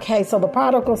the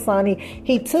prodigal son,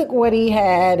 he took what he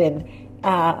had, and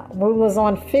we was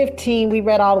on 15. We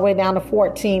read all the way down to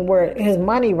 14, where his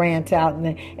money ran out,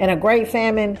 and a great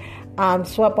famine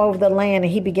swept over the land,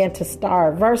 and he began to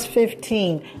starve. Verse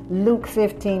 15, Luke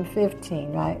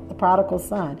 15:15, right? The prodigal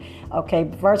son. Okay,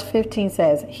 verse 15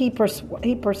 says, he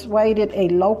persuaded a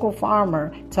local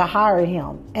farmer to hire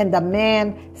him, and the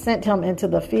man sent him into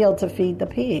the field to feed the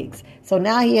pigs. So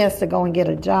now he has to go and get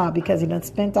a job because he done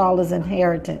spent all his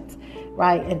inheritance.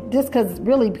 Right. And just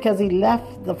because he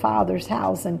left the father's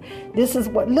house. And this is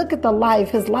look at the life.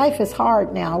 His life is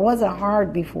hard now. It wasn't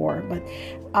hard before,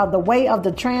 but the way of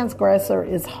the transgressor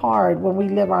is hard when we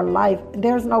live our life.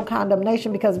 There's no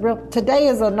condemnation, because today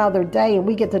is another day and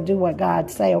we get to do what God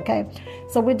say. OK,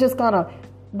 so we're just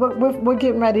we're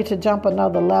getting ready to jump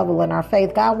another level in our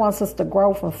faith. God wants us to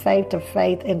grow from faith to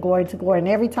faith and glory to glory. And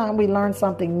every time we learn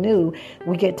something new,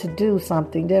 we get to do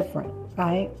something different.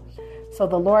 Right. So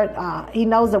the Lord, he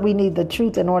knows that we need the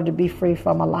truth in order to be free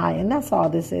from a lie. And that's all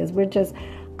this is. We're just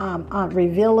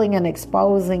revealing and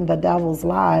exposing the devil's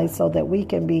lies so that we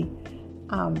can be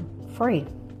free.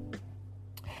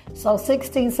 So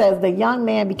 16 says, the young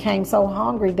man became so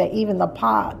hungry that even the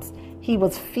pods he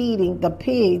was feeding the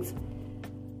pigs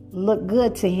looked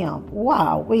good to him.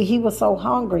 Wow, he was so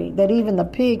hungry that even the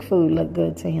pig food looked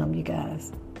good to him, you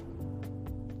guys.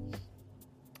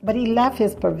 But he left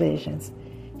his provisions.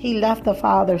 He left the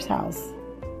Father's house.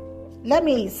 Let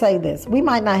me say this. We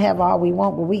might not have all we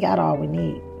want, but we got all we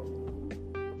need.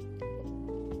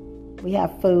 We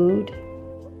have food.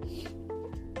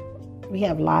 We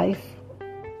have life,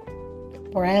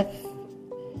 breath.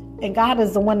 And God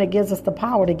is the one that gives us the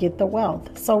power to get the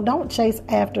wealth. So don't chase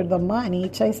after the money.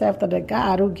 Chase after the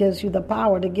God who gives you the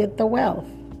power to get the wealth.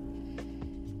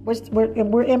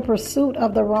 We're in pursuit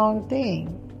of the wrong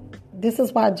thing. This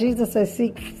is why Jesus says,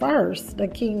 seek first the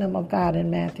kingdom of God in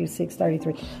Matthew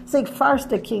 6:33. Seek first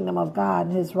the kingdom of God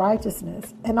and his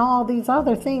righteousness. And all these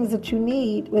other things that you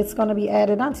need, it's going to be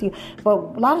added unto you. But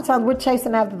a lot of times we're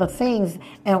chasing after the things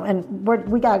and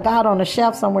we got God on the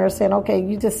shelf somewhere saying, okay,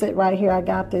 you just sit right here. I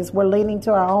got this. We're leaning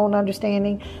to our own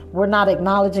understanding. We're not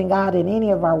acknowledging God in any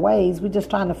of our ways. We're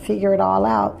just trying to figure it all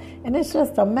out. And it's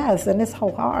just a mess. And it's so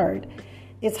hard.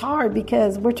 It's hard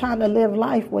because we're trying to live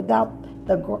life without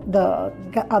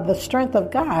the strength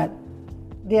of God,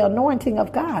 the anointing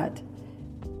of God.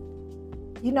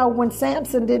 You know, when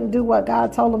Samson didn't do what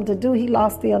God told him to do, he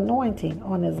lost the anointing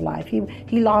on his life. He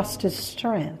lost his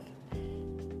strength.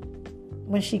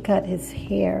 When she cut his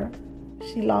hair,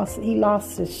 he lost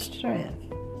his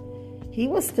strength. He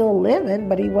was still living,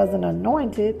 but he wasn't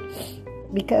anointed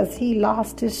because he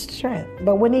lost his strength.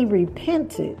 But when he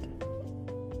repented,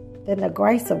 then the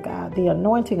grace of God, the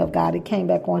anointing of God, it came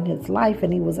back on his life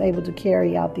and he was able to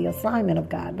carry out the assignment of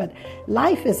God. But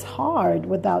life is hard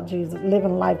without Jesus,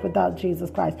 living life without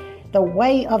Jesus Christ. The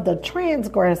way of the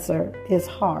transgressor is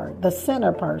hard, the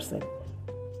sinner person.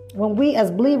 When we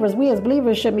as believers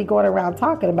shouldn't be going around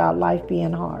talking about life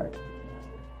being hard.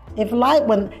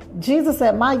 When Jesus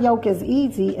said, my yoke is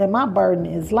easy and my burden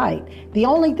is light, the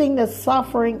only thing that's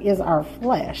suffering is our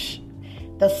flesh.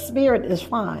 The spirit is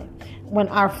fine. When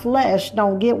our flesh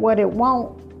don't get what it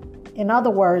want, in other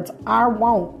words, our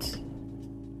want,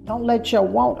 don't let your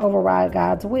want override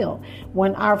God's will.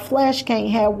 When our flesh can't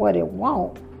have what it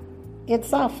want, it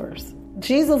suffers.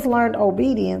 Jesus learned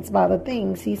obedience by the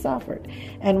things he suffered.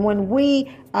 And when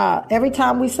every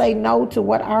time we say no to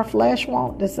what our flesh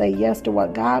wants, to say yes to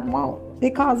what God wants,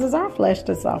 it causes our flesh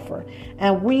to suffer.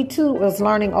 And we too is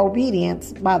learning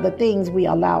obedience by the things we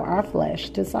allow our flesh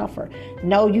to suffer.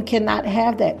 No, you cannot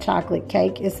have that chocolate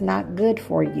cake. It's not good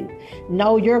for you.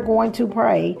 No, you're going to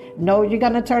pray. No, you're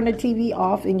going to turn the TV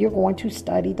off and you're going to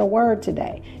study the word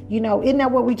today. You know, isn't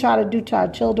that what we try to do to our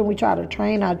children? We try to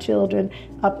train our children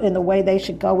up in the way they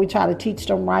should go. We try to teach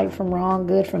them right from wrong,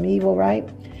 good from evil, right?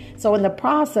 So in the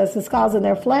process, it's causing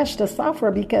their flesh to suffer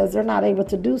because they're not able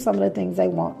to do some of the things they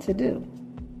want to do.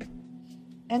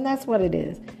 And that's what it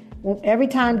is. Every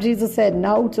time Jesus said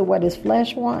no to what his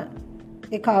flesh wants,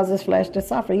 it caused his flesh to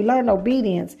suffer. He learned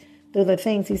obedience through the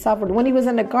things he suffered. When he was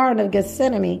in the Garden of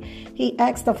Gethsemane, he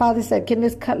asked the Father, he said,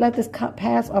 let this cup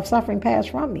of suffering pass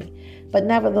from me? But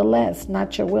nevertheless,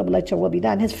 not your will, but let your will be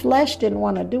done. His flesh didn't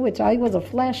want to do it, y'all. He was a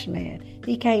flesh man.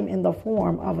 He came in the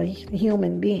form of a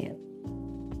human being.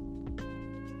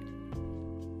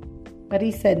 But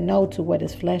he said no to what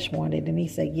his flesh wanted, and he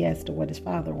said yes to what his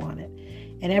Father wanted.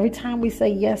 And every time we say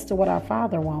yes to what our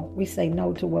Father wants, we say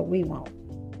no to what we want.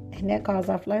 And that causes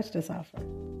our flesh to suffer.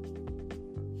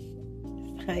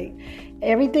 It's like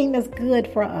everything that's good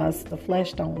for us, the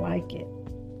flesh don't like it.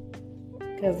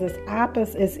 Because it's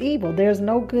opposite, it's evil. There's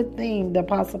no good thing, the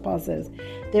Apostle Paul says,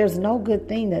 there's no good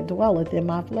thing that dwelleth in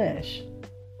my flesh.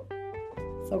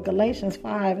 So Galatians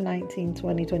 5:19,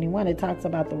 20, 21, it talks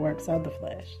about the works of the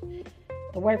flesh.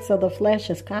 The works of the flesh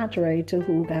is contrary to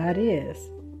who God is.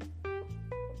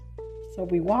 So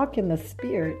we walk in the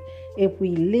Spirit. If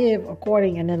we live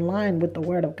according and in line with the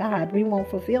Word of God, we won't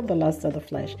fulfill the lust of the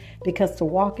flesh. Because to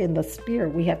walk in the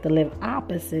Spirit, we have to live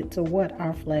opposite to what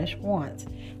our flesh wants.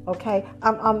 Okay,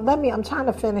 I'm trying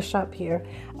to finish up here.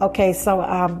 Okay, so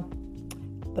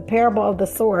the parable of the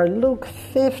sower, Luke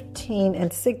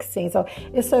 15:16. So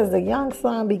it says the young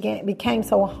son became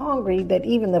so hungry that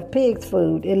even the pig's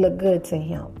food, it looked good to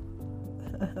him.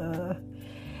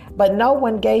 But no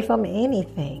one gave him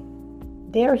anything.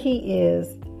 There he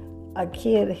is, a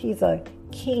kid. He's a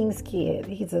king's kid.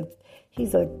 He's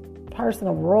a person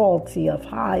of royalty, of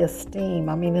high esteem.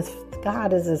 I mean,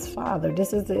 God is his father.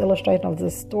 This is the illustration of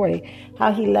this story,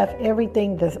 how he left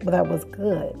everything that was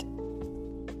good.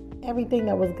 Everything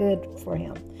that was good for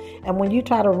him. And when you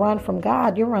try to run from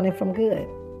God, you're running from good.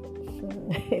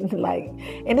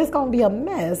 And it's going to be a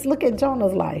mess. Look at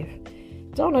Jonah's life.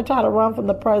 Jonah tried to run from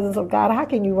the presence of God. How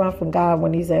can you run from God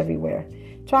when he's everywhere?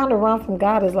 Trying to run from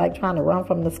God is like trying to run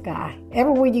from the sky.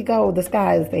 Everywhere you go, the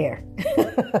sky is there.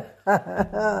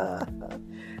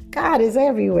 God is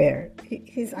everywhere.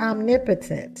 He's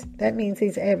omnipotent. That means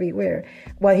he's everywhere.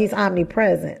 Well, he's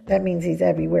omnipresent. That means he's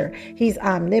everywhere. He's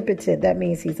omnipotent. That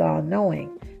means he's all-knowing.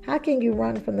 How can you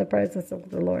run from the presence of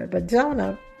the Lord? But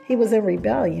Jonah, he was in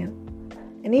rebellion.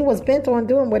 And he was bent on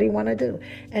doing what he wanted to do.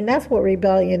 And that's what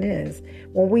rebellion is.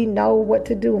 When we know what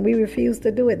to do and we refuse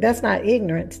to do it, that's not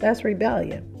ignorance. That's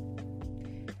rebellion.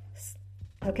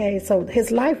 Okay, so his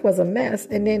life was a mess.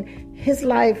 And then his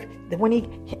life,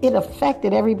 it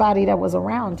affected everybody that was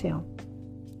around him.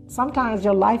 Sometimes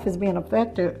your life is being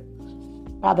affected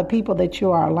by the people that you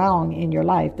are allowing in your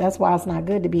life. That's why it's not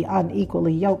good to be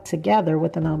unequally yoked together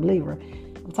with an unbeliever.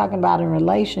 I'm talking about in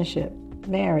relationship,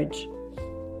 marriage.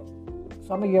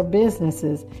 Some of your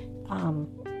businesses,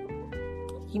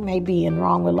 you may be in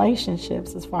wrong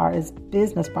relationships as far as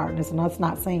business partners. And that's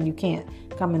not saying you can't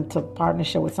come into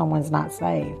partnership with someone who's not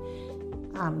saved.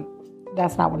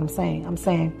 That's not what I'm saying. I'm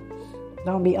saying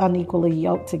don't be unequally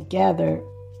yoked together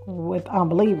with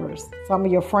unbelievers. Some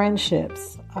of your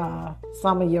friendships,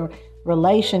 some of your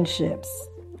relationships,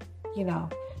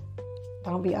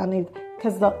 don't be unequal.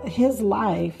 Because his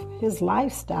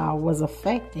lifestyle was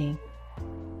affecting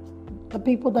the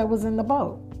people that was in the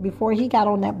boat. Before he got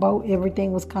on that boat,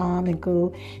 everything was calm and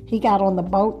cool. He got on the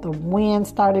boat, the wind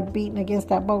started beating against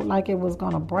that boat like it was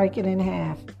going to break it in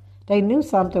half. They knew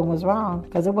something was wrong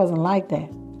because it wasn't like that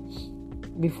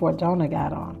before Jonah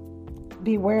got on.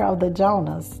 Beware of the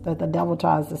Jonahs that the devil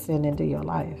tries to send into your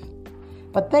life.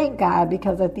 But thank God,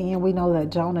 because at the end we know that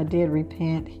Jonah did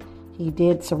repent. He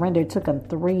did surrender. It took him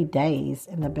 3 days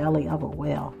in the belly of a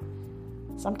whale.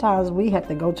 Sometimes we have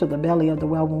to go to the belly of the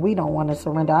well when we don't want to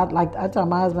surrender. I told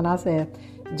my husband, I said,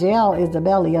 jail is the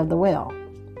belly of the well.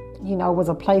 It was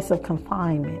a place of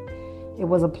confinement. It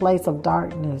was a place of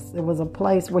darkness. It was a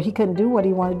place where he couldn't do what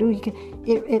he wanted to do.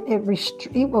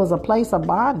 It was a place of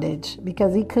bondage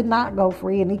because he could not go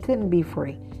free and he couldn't be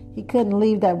free. He couldn't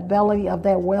leave that belly of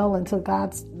that well until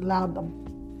God allowed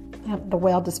the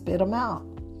well to spit him out.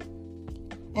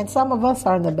 And some of us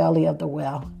are in the belly of the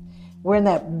well. We're in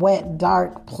that wet,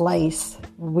 dark place.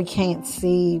 We can't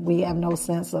see. We have no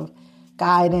sense of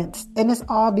guidance. And it's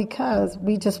all because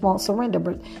we just won't surrender.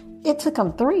 But it took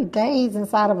him 3 days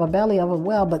inside of a belly of a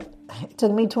well, but it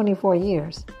took me 24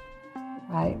 years,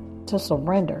 right, to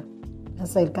surrender and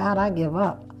say, God, I give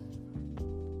up.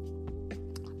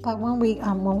 But when we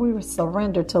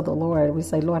surrender to the Lord, we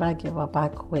say, Lord, I give up. I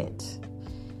quit.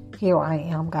 Here I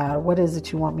am, God. What is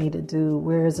it you want me to do?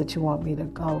 Where is it you want me to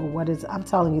go? I'm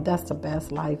telling you, that's the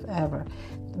best life ever.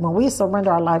 When we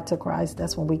surrender our life to Christ,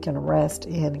 that's when we can rest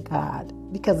in God.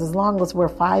 Because as long as we're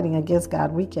fighting against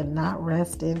God, we cannot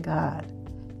rest in God.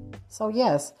 So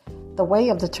yes, the way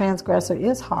of the transgressor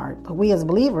is hard. But we as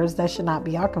believers, that should not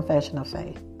be our confession of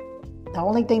faith. The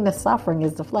only thing that's suffering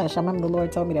is the flesh. I remember the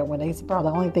Lord told me that when they said, the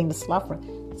only thing that's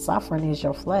suffering is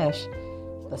your flesh.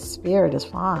 The spirit is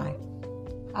fine.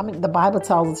 The Bible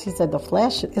tells us, he said,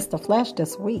 it's the flesh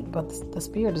that's weak, but the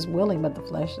spirit is willing, but the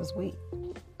flesh is weak.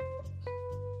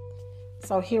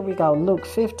 So here we go, Luke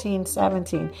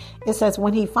 15:17. It says,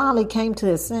 when he finally came to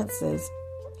his senses,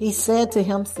 he said to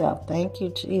himself, thank you,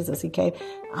 Jesus.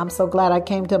 I'm so glad I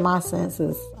came to my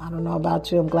senses. I don't know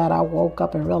about you. I'm glad I woke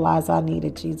up and realized I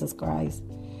needed Jesus Christ.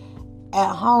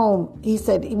 At home, he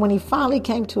said, when he finally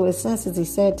came to his senses, he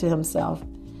said to himself,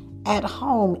 at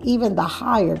home, even the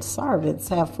hired servants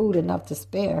have food enough to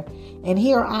spare, and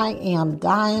here I am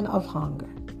dying of hunger.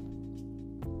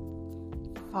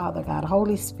 Father God,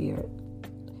 Holy Spirit,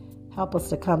 help us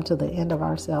to come to the end of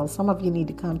ourselves. Some of you need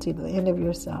to come to the end of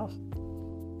yourself.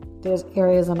 There's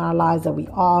areas in our lives that we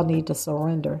all need to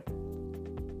surrender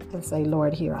and say,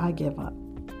 Lord, here, I give up.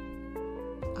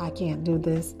 I can't do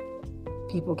this.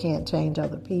 People can't change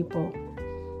other people.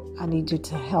 I need you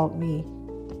to help me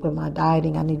with my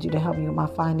dieting. I need you to help me with my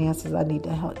finances. I need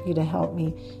you to help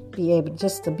me be able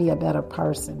just to be a better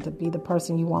person, to be the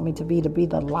person you want me to be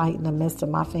the light in the midst of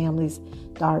my family's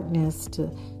darkness,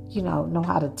 to, know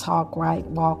how to talk right,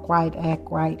 walk right, act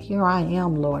right. Here I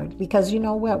am, Lord. Because you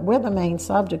know what? We're the main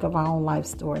subject of our own life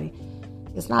story.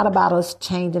 It's not about us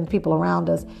changing people around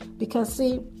us. Because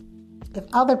see, if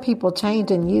other people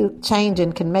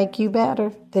changing can make you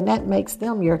better, then that makes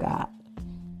them your God.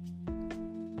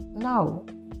 No.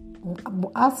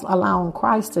 Us allowing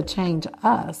Christ to change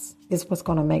us is what's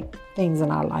going to make things in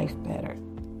our life better.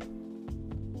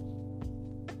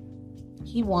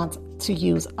 He wants to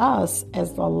use us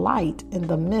as the light in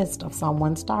the midst of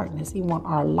someone's darkness. He wants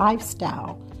our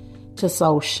lifestyle to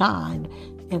so shine,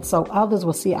 and so others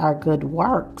will see our good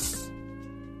works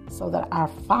so that our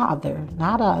Father,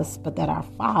 not us, but that our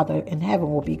Father in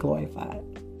heaven will be glorified.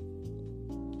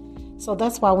 So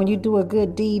that's why when you do a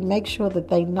good deed, make sure that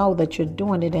they know that you're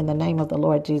doing it in the name of the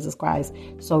Lord Jesus Christ,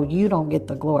 so you don't get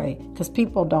the glory, because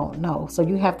people don't know. So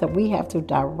we have to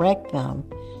direct them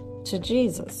to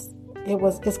Jesus.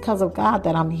 It's because of God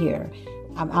that I'm here.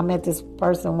 I met this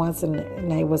person once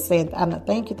and they were saying,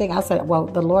 thank you. I said, well,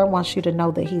 the Lord wants you to know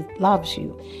that he loves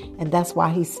you. And that's why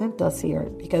he sent us here,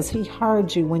 because he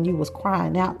heard you when you was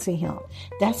crying out to him.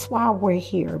 That's why we're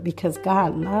here, because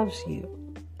God loves you.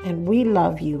 And we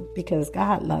love you because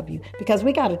God loves you. Because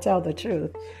we got to tell the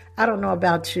truth. I don't know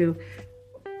about you,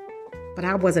 but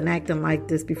I wasn't acting like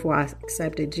this before I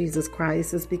accepted Jesus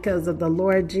Christ. It's because of the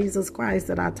Lord Jesus Christ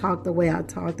that I talk the way I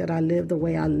talk, that I live the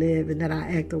way I live, and that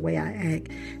I act the way I act.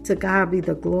 To God be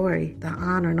the glory, the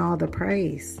honor, and all the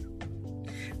praise.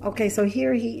 Okay, so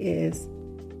here he is.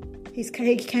 He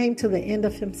came to the end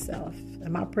of himself.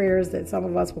 And my prayer is that some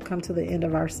of us will come to the end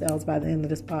of ourselves by the end of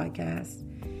this podcast.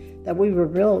 That we will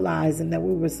realize and that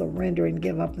we will surrender and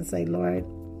give up and say, Lord,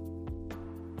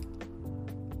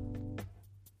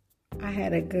 I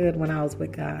had it good when I was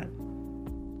with God.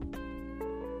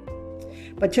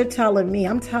 But you're telling me,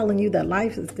 I'm telling you that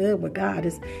life is good with God.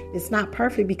 It's not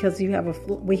perfect because we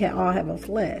all have a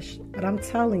flesh. But I'm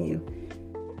telling you,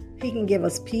 he can give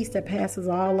us peace that passes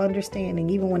all understanding.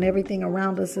 Even when everything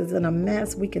around us is in a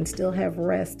mess, we can still have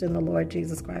rest in the Lord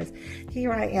Jesus Christ.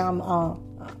 Here I am,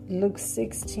 Luke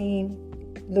 15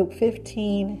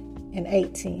 and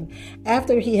 18.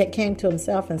 After he had came to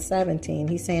himself in 17,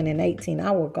 he's saying in 18, I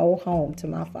will go home to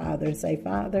my father and say,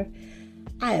 Father,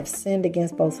 I have sinned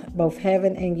against both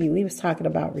heaven and you. He was talking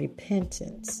about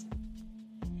repentance.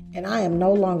 And I am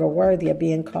no longer worthy of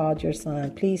being called your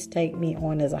son. Please take me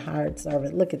on as a hired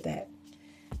servant. Look at that.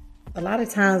 A lot of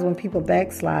times when people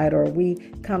backslide or we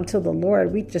come to the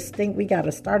Lord, we just think we got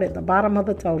to start at the bottom of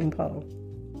the totem pole.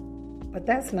 But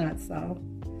that's not so.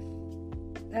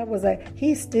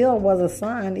 He still was a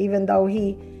son, even though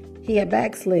he had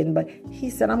backslidden. But he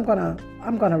said, I'm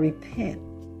gonna repent.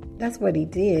 That's what he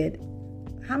did.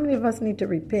 How many of us need to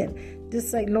repent? Just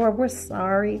say, Lord, we're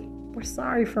sorry. We're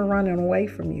sorry for running away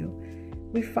from you.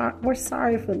 We're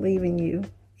sorry for leaving you.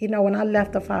 You know, when I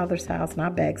left the Father's house and I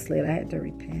backslid, I had to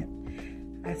repent.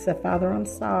 I said, Father, I'm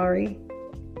sorry.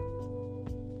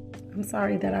 I'm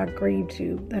sorry that I grieved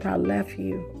you, that I left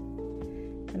you.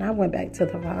 And I went back to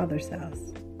the Father's house.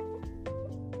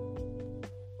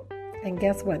 And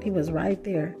guess what? He was right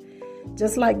there.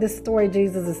 Just like this story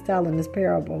Jesus is telling, this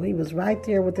parable. He was right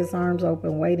there with his arms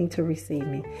open, waiting to receive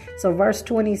me. So verse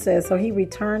 20 says, so he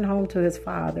returned home to his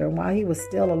father. And while he was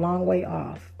still a long way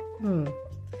off,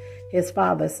 his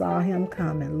father saw him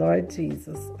coming. Lord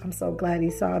Jesus, I'm so glad he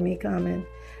saw me coming.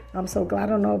 I'm so glad. I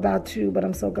don't know about you, but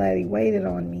I'm so glad he waited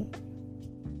on me.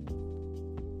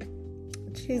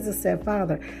 Jesus said,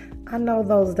 Father, I know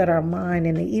those that are mine,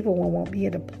 and the evil one won't be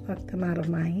able to pluck them out of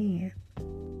my hand.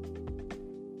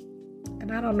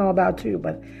 And I don't know about you,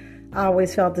 but I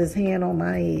always felt his hand on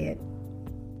my head.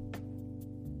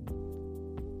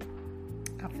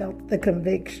 I felt the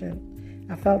conviction.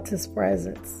 I felt his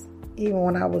presence. Even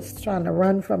when I was trying to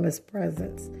run from his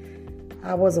presence,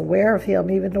 I was aware of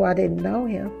him, even though I didn't know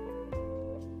him.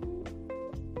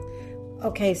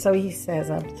 Okay, so he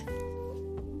says,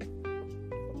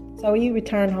 so he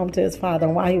returned home to his father,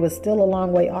 and while he was still a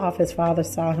long way off, his father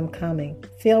saw him coming.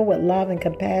 Filled with love and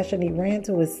compassion, he ran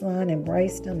to his son,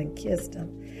 embraced him, and kissed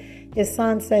him. His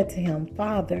son said to him,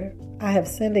 Father, I have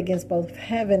sinned against both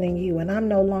heaven and you, and I'm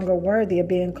no longer worthy of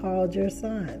being called your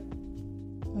son.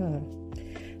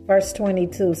 Verse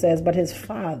 22 says, but his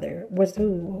father was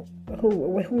who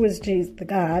is Jesus, the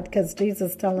God, because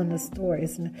Jesus is telling the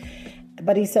stories.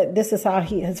 But he said, this is how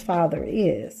his father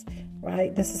is.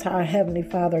 Right? This is how our Heavenly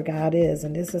Father God is,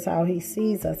 and this is how he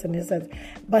sees us. And it says,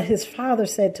 but his father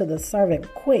said to the servant,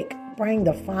 quick, bring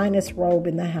the finest robe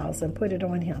in the house and put it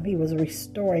on him. He was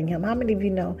restoring him. How many of you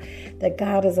know that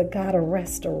God is a God of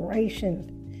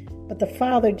restoration? But the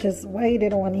father just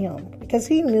waited on him because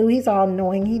he knew, he's all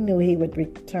knowing. He knew he would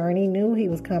return. He knew he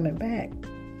was coming back.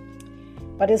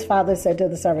 But his father said to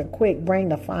the servant, quick, bring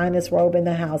the finest robe in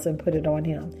the house and put it on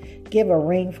him. Give a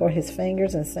ring for his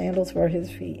fingers and sandals for his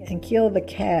feet, and kill the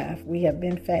calf we have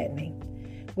been fattening.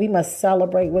 We must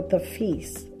celebrate with the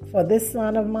feast. For this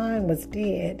son of mine was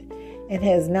dead and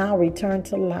has now returned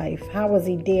to life. How was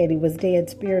he dead? He was dead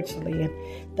spiritually.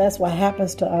 And that's what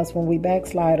happens to us when we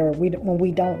backslide or when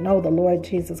we don't know the Lord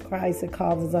Jesus Christ. It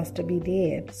causes us to be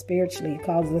dead spiritually. It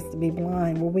causes us to be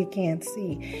blind where we can't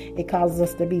see. It causes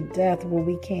us to be deaf where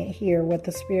we can't hear what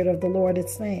the Spirit of the Lord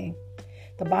is saying.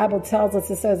 The Bible tells us,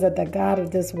 it says that the God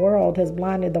of this world has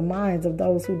blinded the minds of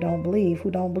those who don't believe. Who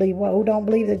don't believe what? Who don't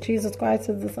believe that Jesus Christ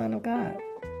is the Son of God.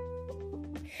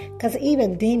 Because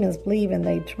even demons believe and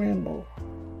they tremble.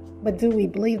 But do we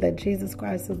believe that Jesus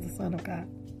Christ is the Son of God?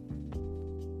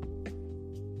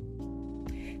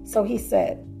 So he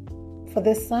said, for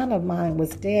this son of mine was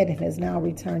dead and has now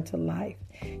returned to life.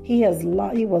 He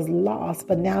was lost,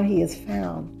 but now he is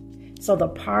found. So the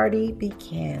party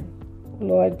began.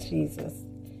 Lord Jesus.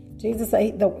 Jesus,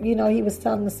 he was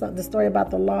telling the story about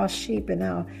the lost sheep and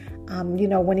how,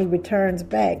 when he returns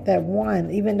back, that one,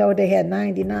 even though they had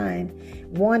 99,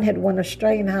 one had went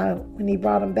astray, and how when he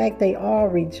brought them back, they all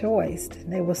rejoiced.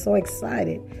 And they were so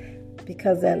excited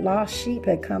because that lost sheep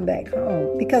had come back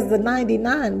home. Because the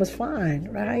 99 was fine,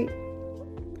 right?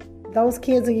 Those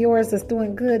kids of yours that's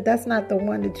doing good, that's not the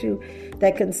one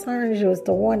that concerns you. It's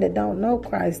the one that don't know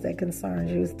Christ that concerns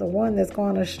you. It's the one that's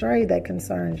gone astray that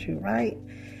concerns you, right?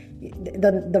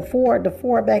 The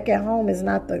four back at home is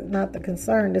not the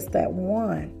concern. It's that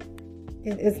one.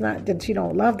 It's not that you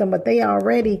don't love them, but they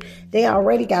already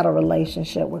got a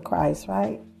relationship with Christ,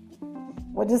 right?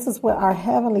 Well, this is what our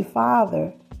Heavenly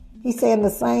Father, He said, in the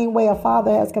same way a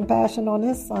father has compassion on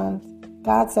his son,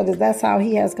 God said that's how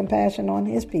He has compassion on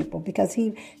His people, because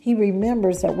He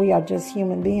remembers that we are just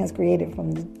human beings created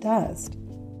from the dust.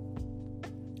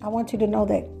 I want you to know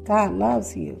that God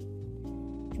loves you.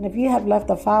 And if you have left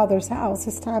the Father's house,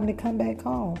 it's time to come back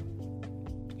home.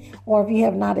 Or if you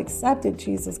have not accepted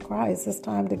Jesus Christ, it's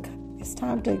time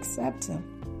to accept Him.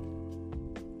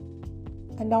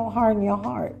 And don't harden your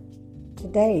heart.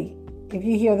 Today, if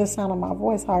you hear the sound of my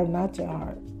voice, harden not your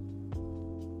heart.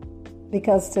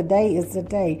 Because today is the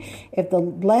day. If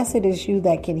blessed is you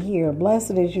that can hear,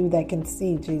 blessed is you that can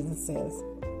see, Jesus says.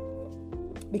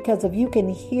 Because if you can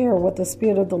hear what the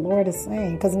Spirit of the Lord is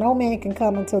saying, because no man can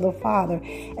come unto the Father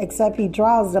except He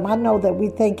draws them. I know that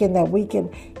we're thinking that we can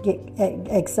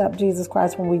accept Jesus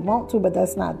Christ when we want to, but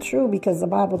that's not true, because the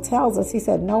Bible tells us, He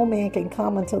said, no man can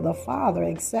come unto the Father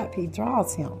except He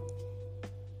draws him.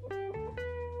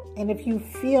 And if you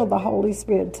feel the Holy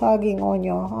Spirit tugging on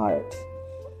your heart,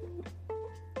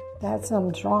 that's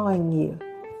Him drawing you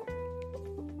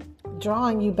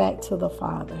back to the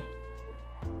Father.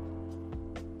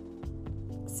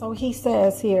 So He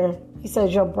says here, He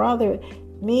says, your brother,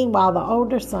 meanwhile, the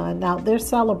older son, now they're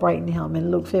celebrating him in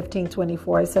Luke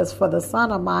 15:24. It says, for the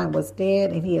son of mine was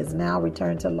dead and he is now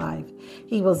returned to life.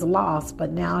 He was lost, but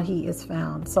now he is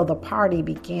found. So the party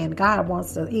began.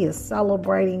 He is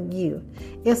celebrating you.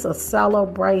 It's a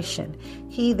celebration.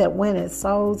 He that winneth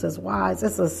souls is wise.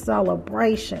 It's a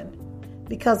celebration.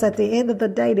 Because at the end of the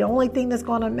day, the only thing that's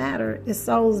going to matter is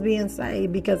souls being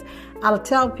saved. Because I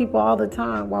tell people all the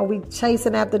time, while we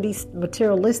chasing after these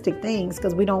materialistic things,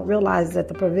 because we don't realize that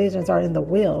the provisions are in the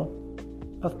will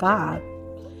of God.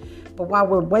 But while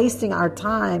we're wasting our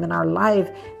time and our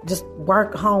life, just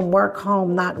work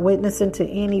home, not witnessing to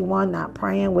anyone, not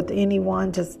praying with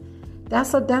anyone,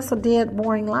 that's a dead,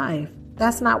 boring life.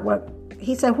 That's not what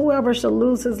He said. Whoever shall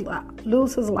lose his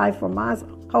life for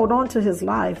mine, hold on to his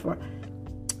life,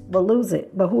 but lose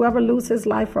it. But whoever loses his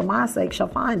life for my sake shall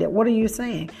find it. What are you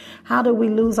saying? How do we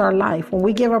lose our life? When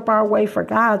we give up our way for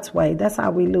God's way, that's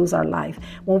how we lose our life.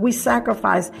 When we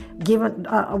sacrifice giving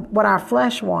what our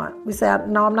flesh want, we say,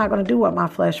 no, I'm not going to do what my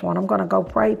flesh want. I'm going to go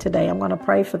pray today. I'm going to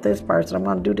pray for this person. I'm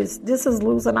going to do this. This is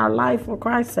losing our life for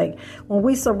Christ's sake. When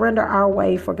we surrender our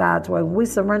way for God's way, when we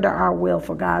surrender our will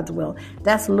for God's will,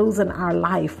 that's losing our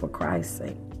life for Christ's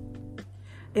sake.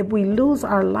 If we lose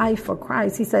our life for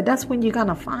Christ, He said, that's when you're going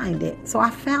to find it. So I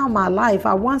found my life.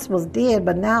 I once was dead,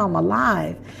 but now I'm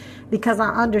alive, because I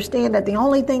understand that the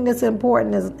only thing that's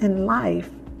important in life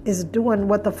is doing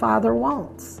what the Father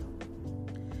wants.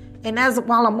 And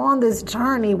while I'm on this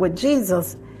journey with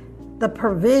Jesus, the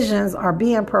provisions are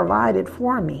being provided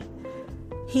for me.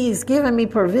 He's given me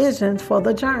provisions for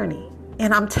the journey.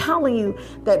 And I'm telling you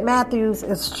that Matthew's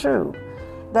is true.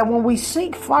 That when we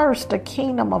seek first the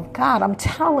kingdom of God, I'm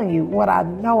telling you what I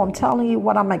know. I'm telling you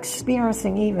what I'm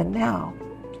experiencing even now.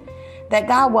 That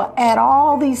God will add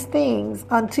all these things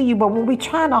unto you. But when we're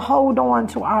trying to hold on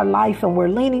to our life and we're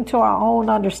leaning to our own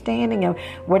understanding and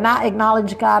we're not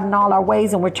acknowledging God in all our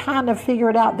ways and we're trying to figure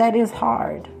it out, that is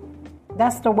hard.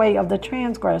 That's the way of the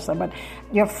transgressor. But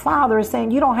your Father is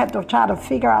saying you don't have to try to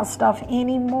figure out stuff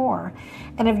anymore.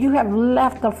 And if you have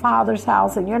left the Father's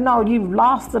house and you've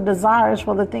lost the desires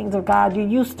for the things of God, you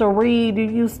used to read, you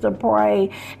used to pray,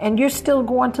 and you're still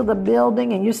going to the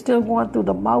building and you're still going through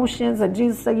the motions. And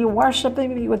Jesus said, you're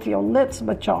worshiping me with your lips,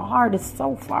 but your heart is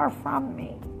so far from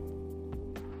me.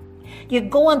 You're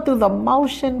going through the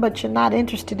motion, but you're not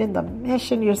interested in the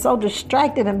mission. You're so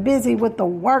distracted and busy with the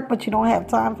work, but you don't have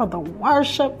time for the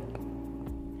worship.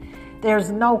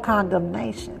 There's no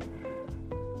condemnation.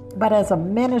 But as a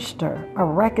minister, a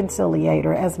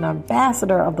reconciliator, as an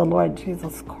ambassador of the Lord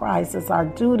Jesus Christ, it's our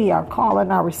duty, our call,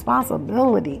 and our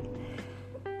responsibility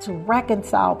to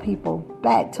reconcile people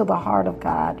back to the heart of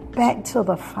God, back to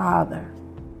the Father.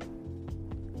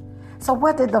 So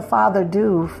what did the Father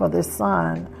do for this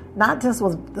Son? Not just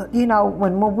was,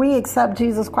 when we accept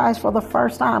Jesus Christ for the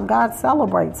first time, God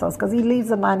celebrates us because he leaves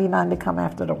the 99 to come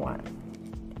after the one.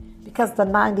 Because the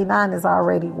 99 is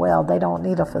already well. They don't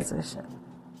need a physician.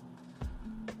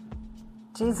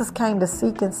 Jesus came to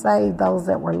seek and save those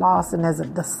that were lost. And as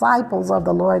disciples of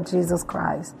the Lord Jesus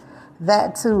Christ,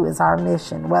 that too is our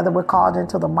mission. Whether we're called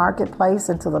into the marketplace,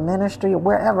 into the ministry, or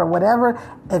wherever, whatever.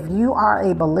 If you are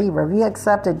a believer, if you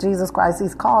accepted Jesus Christ,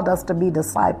 he's called us to be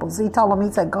disciples. He told them,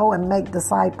 he said, go and make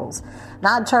disciples.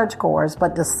 Not church goers,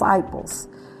 but disciples.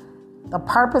 The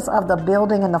purpose of the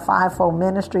building and the fivefold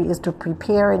ministry is to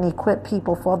prepare and equip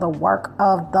people for the work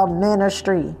of the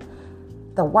ministry.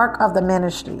 The work of the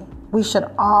ministry. We should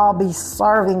all be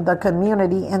serving the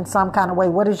community in some kind of way.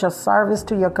 What is your service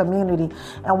to your community?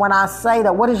 And when I say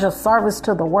that, what is your service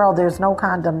to the world? There's no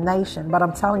condemnation. But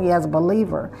I'm telling you, as a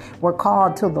believer, we're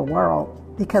called to the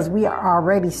world because we are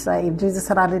already saved. Jesus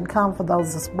said, I didn't come for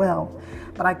those as well,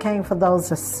 but I came for those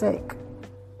that's sick.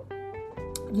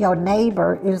 Your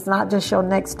neighbor is not just your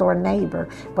next door neighbor,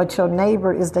 but your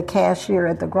neighbor is the cashier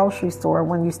at the grocery store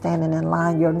when you're standing in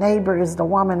line. Your neighbor is the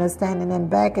woman that's standing in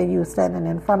back of you, standing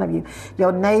in front of you.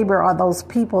 Your neighbor are those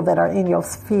people that are in your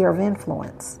sphere of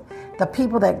influence. The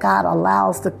people that God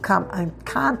allows to come in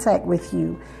contact with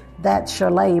you, that's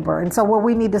your labor. And so what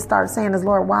we need to start saying is,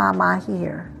 Lord, why am I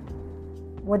here?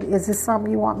 What is this something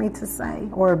you want me to say?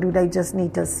 Or do they just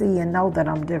need to see and know that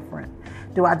I'm different?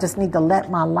 Do I just need to let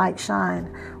my light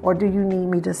shine? Or do you need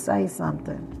me to say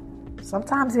something?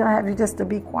 Sometimes he'll have you just to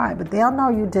be quiet, but they'll know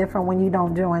you different when you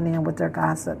don't join in with their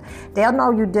gossip. They'll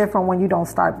know you different when you don't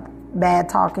start bad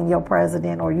talking your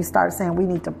president or you start saying we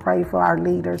need to pray for our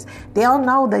leaders. They'll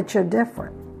know that you're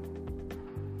different.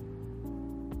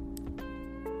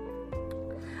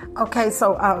 Okay,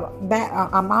 so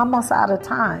I'm almost out of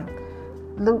time.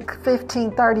 Luke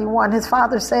 15:31, his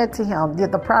father said to him,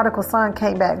 the prodigal son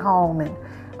came back home,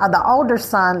 and the older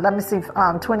son,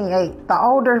 28, the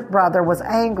older brother was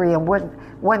angry and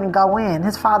wouldn't go in.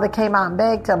 His father came out and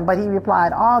begged him, but he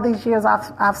replied, all these years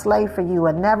I've slaved for you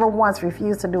and never once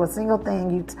refused to do a single thing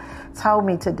you told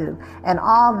me to do. And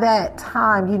all that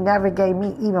time you never gave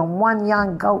me even one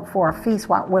young goat for a feast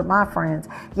with my friends.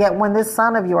 Yet when this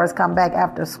son of yours come back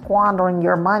after squandering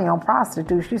your money on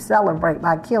prostitutes, you celebrate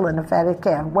by killing the fatted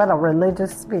calf. What a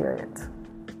religious spirit.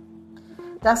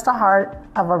 That's the heart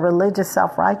of a religious,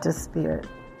 self-righteous spirit.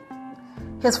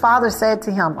 His father said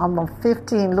to him, Luke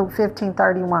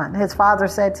 15:31, his father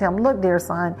said to him, look, dear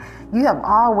son, you have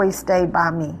always stayed by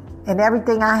me, and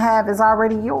everything I have is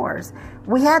already yours.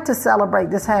 We had to celebrate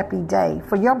this happy day,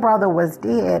 for your brother was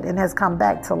dead and has come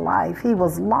back to life. He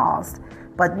was lost,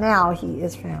 but now he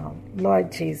is found.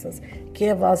 Lord Jesus,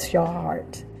 give us your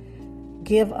heart.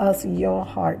 Give us your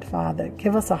heart, Father.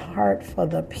 Give us a heart for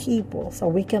the people so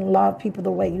we can love people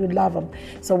the way you love them,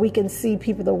 so we can see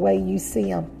people the way you see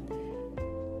them.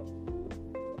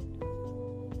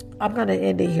 I'm going to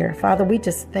end it here. Father, we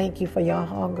just thank you for your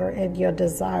hunger and your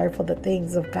desire for the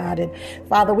things of God. And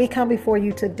Father, we come before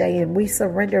you today and we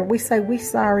surrender. We say, we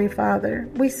sorry, Father.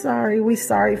 We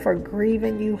sorry for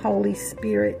grieving you, Holy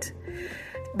Spirit.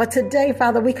 But today,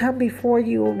 Father, we come before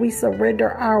you and we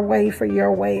surrender our way for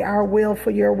your way, our will for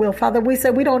your will. Father, we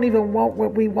say we don't even want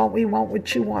what we want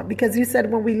what you want. Because you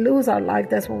said when we lose our life,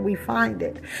 that's when we find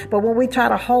it. But when we try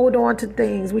to hold on to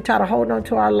things, we try to hold on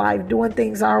to our life, doing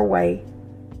things our way,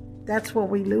 that's when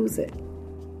we lose it.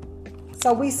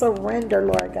 So we surrender,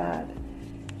 Lord God.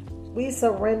 We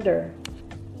surrender.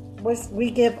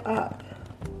 We give up.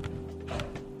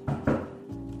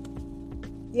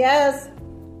 Yes,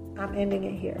 I'm ending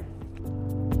it here.